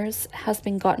grammars has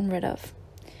been gotten rid of.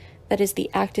 That is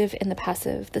the active and the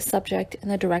passive, the subject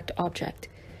and the direct object.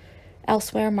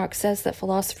 Elsewhere, Marx says that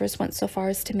philosophers went so far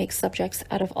as to make subjects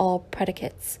out of all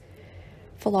predicates.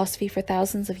 Philosophy, for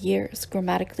thousands of years,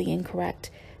 grammatically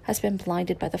incorrect, has been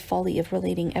blinded by the folly of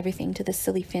relating everything to the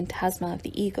silly phantasma of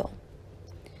the ego.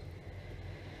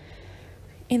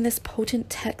 In this potent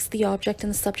text, the object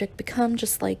and the subject become,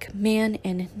 just like man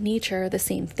and nature, the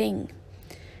same thing.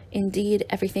 Indeed,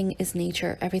 everything is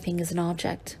nature, everything is an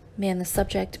object. Man the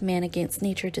subject, man against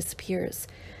nature disappears,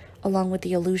 along with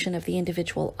the illusion of the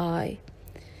individual I.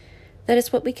 That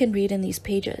is what we can read in these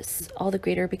pages, all the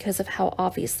greater because of how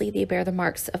obviously they bear the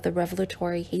marks of the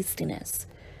revelatory hastiness.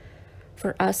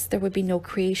 For us, there would be no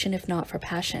creation if not for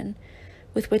passion,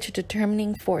 with which a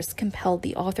determining force compelled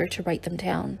the author to write them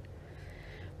down.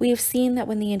 We have seen that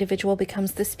when the individual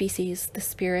becomes the species, the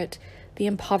spirit, the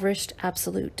impoverished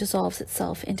absolute dissolves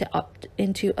itself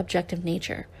into objective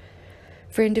nature.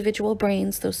 For individual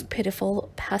brains, those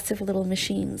pitiful, passive little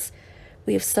machines,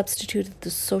 we have substituted the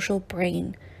social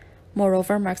brain.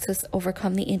 Moreover, Marx has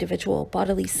overcome the individual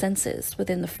bodily senses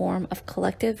within the form of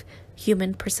collective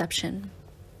human perception.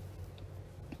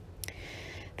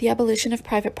 The abolition of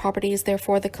private property is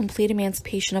therefore the complete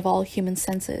emancipation of all human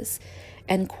senses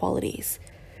and qualities.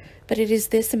 But it is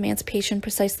this emancipation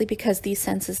precisely because these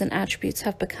senses and attributes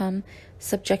have become,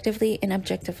 subjectively and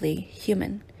objectively,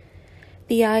 human.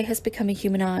 The eye has become a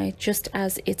human eye, just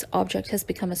as its object has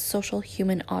become a social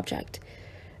human object,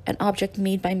 an object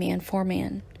made by man for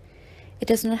man. It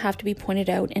does not have to be pointed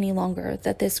out any longer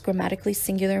that this grammatically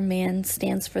singular man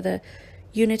stands for the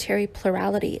unitary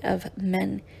plurality of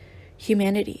men,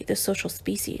 humanity, the social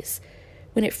species,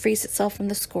 when it frees itself from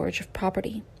the scourge of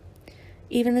property.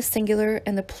 Even the singular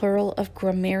and the plural of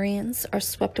grammarians are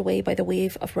swept away by the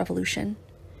wave of revolution.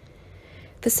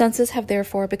 The senses have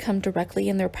therefore become directly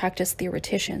in their practice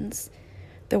theoreticians.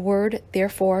 The word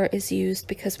therefore is used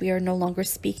because we are no longer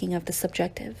speaking of the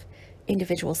subjective,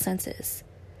 individual senses.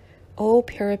 O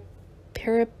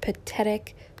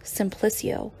peripatetic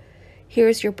simplicio, here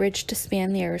is your bridge to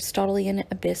span the Aristotelian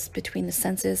abyss between the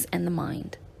senses and the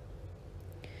mind.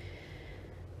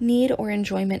 Need or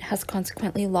enjoyment has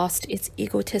consequently lost its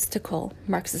egotistical,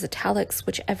 Marx's italics,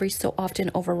 which every so often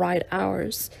override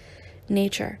ours,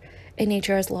 nature, and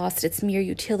nature has lost its mere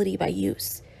utility by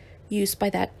use by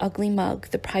that ugly mug,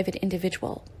 the private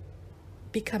individual,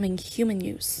 becoming human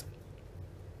use.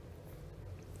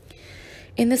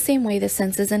 In the same way, the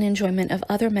senses and enjoyment of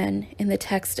other men, in the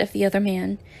text of the other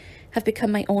man, have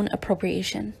become my own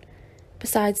appropriation.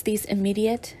 Besides these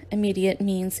immediate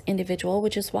means individual,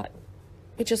 which is why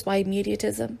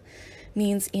immediatism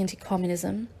means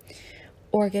anti-communism.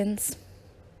 Organs,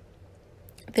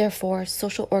 therefore,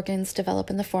 social organs develop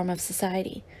in the form of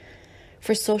society.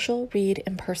 For social, read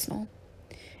impersonal.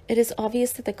 It is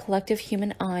obvious that the collective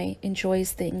human eye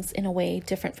enjoys things in a way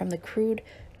different from the crude,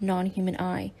 non-human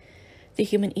eye, the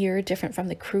human ear different from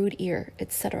the crude ear,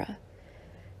 etc.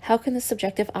 How can the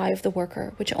subjective eye of the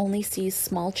worker, which only sees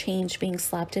small change being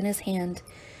slapped in his hand,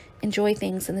 enjoy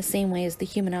things in the same way as the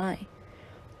human eye?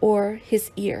 Or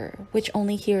his ear, which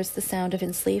only hears the sound of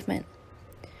enslavement?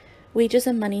 Wages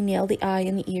and money nail the eye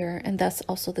and the ear, and thus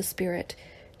also the spirit,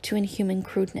 to inhuman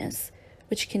crudeness,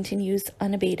 which continues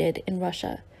unabated in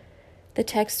Russia. The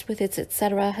text with its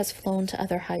etc. has flown to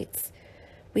other heights.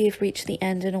 We have reached the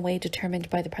end in a way determined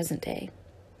by the present day.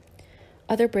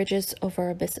 Other bridges over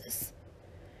abysses.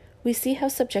 We see how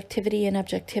subjectivity and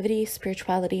objectivity,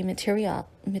 spirituality,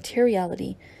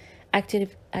 materiality,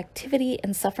 activity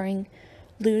and suffering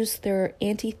lose their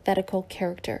antithetical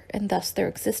character, and thus their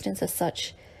existence as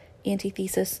such,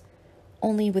 antithesis,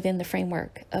 only within the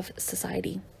framework of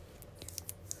society.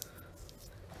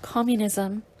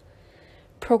 Communism,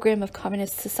 program of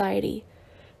communist society.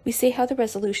 We see how the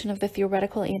resolution of the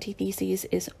theoretical antitheses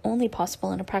is only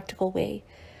possible in a practical way,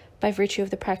 by virtue of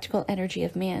the practical energy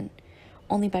of man,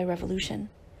 only by revolution.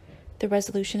 The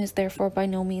resolution is therefore by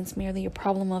no means merely a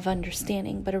problem of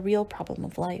understanding, but a real problem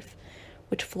of life,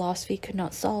 which philosophy could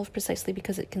not solve precisely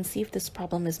because it conceived this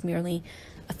problem as merely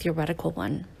a theoretical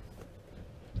one.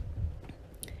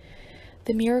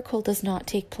 The miracle does not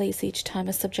take place each time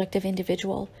a subjective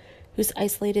individual, whose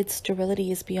isolated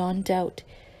sterility is beyond doubt,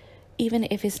 even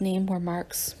if his name were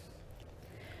Marx,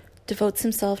 devotes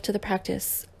himself to the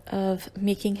practice of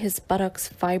making his buttocks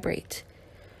vibrate.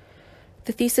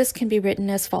 The thesis can be written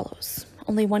as follows.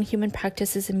 Only one human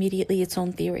practice is immediately its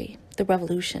own theory, the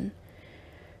revolution.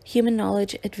 Human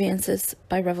knowledge advances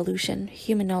by revolution.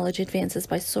 Human knowledge advances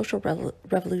by social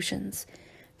revolutions.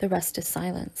 The rest is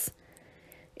silence.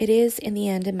 It is, in the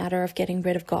end, a matter of getting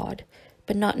rid of God,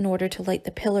 but not in order to light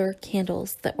the pillar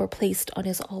candles that were placed on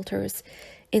his altars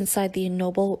inside the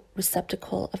ignoble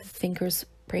receptacle of the thinker's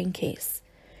brain case.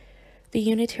 The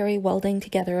unitary welding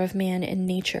together of man and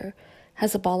nature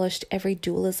has abolished every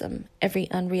dualism, every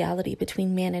unreality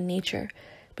between man and nature,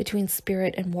 between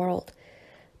spirit and world.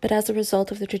 But as a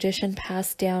result of the tradition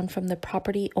passed down from the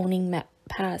property-owning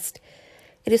past,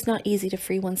 it is not easy to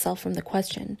free oneself from the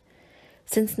question.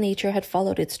 Since nature had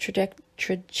followed its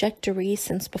trajectory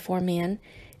since before man,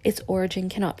 its origin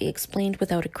cannot be explained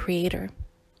without a creator.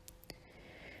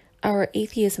 Our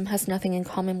atheism has nothing in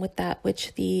common with that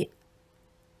which the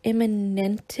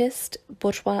immanentist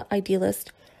bourgeois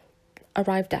idealist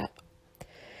arrived at,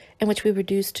 and which we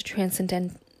reduce to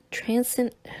transcendent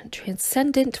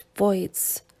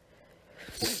voids.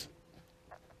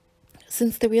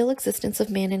 Since the real existence of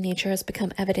man and nature has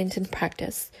become evident in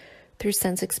practice, through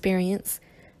sense experience,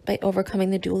 by overcoming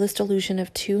the dualist illusion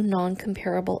of two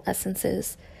non-comparable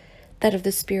essences, that of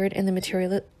the spirit and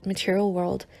the material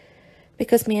world,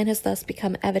 because man has thus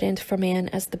become evident for man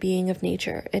as the being of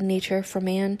nature, and nature for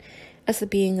man as the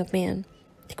being of man.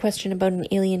 The question about an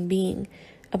alien being,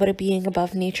 about a being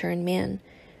above nature and man,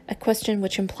 a question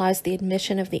which implies the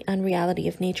admission of the unreality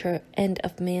of nature and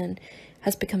of man,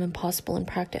 has become impossible in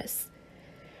practice.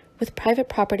 With private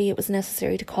property, it was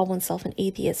necessary to call oneself an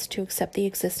atheist to accept the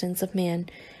existence of man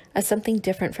as something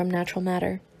different from natural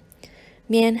matter.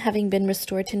 Man, having been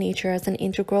restored to nature as an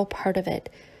integral part of it,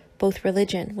 both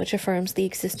religion, which affirms the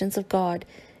existence of God,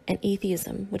 and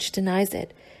atheism, which denies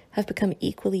it, have become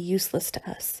equally useless to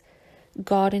us.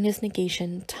 God in his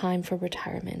negation, time for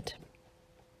retirement.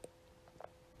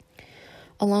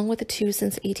 Along with the two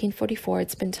since 1844,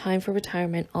 it's been time for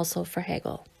retirement also for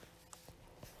Hegel.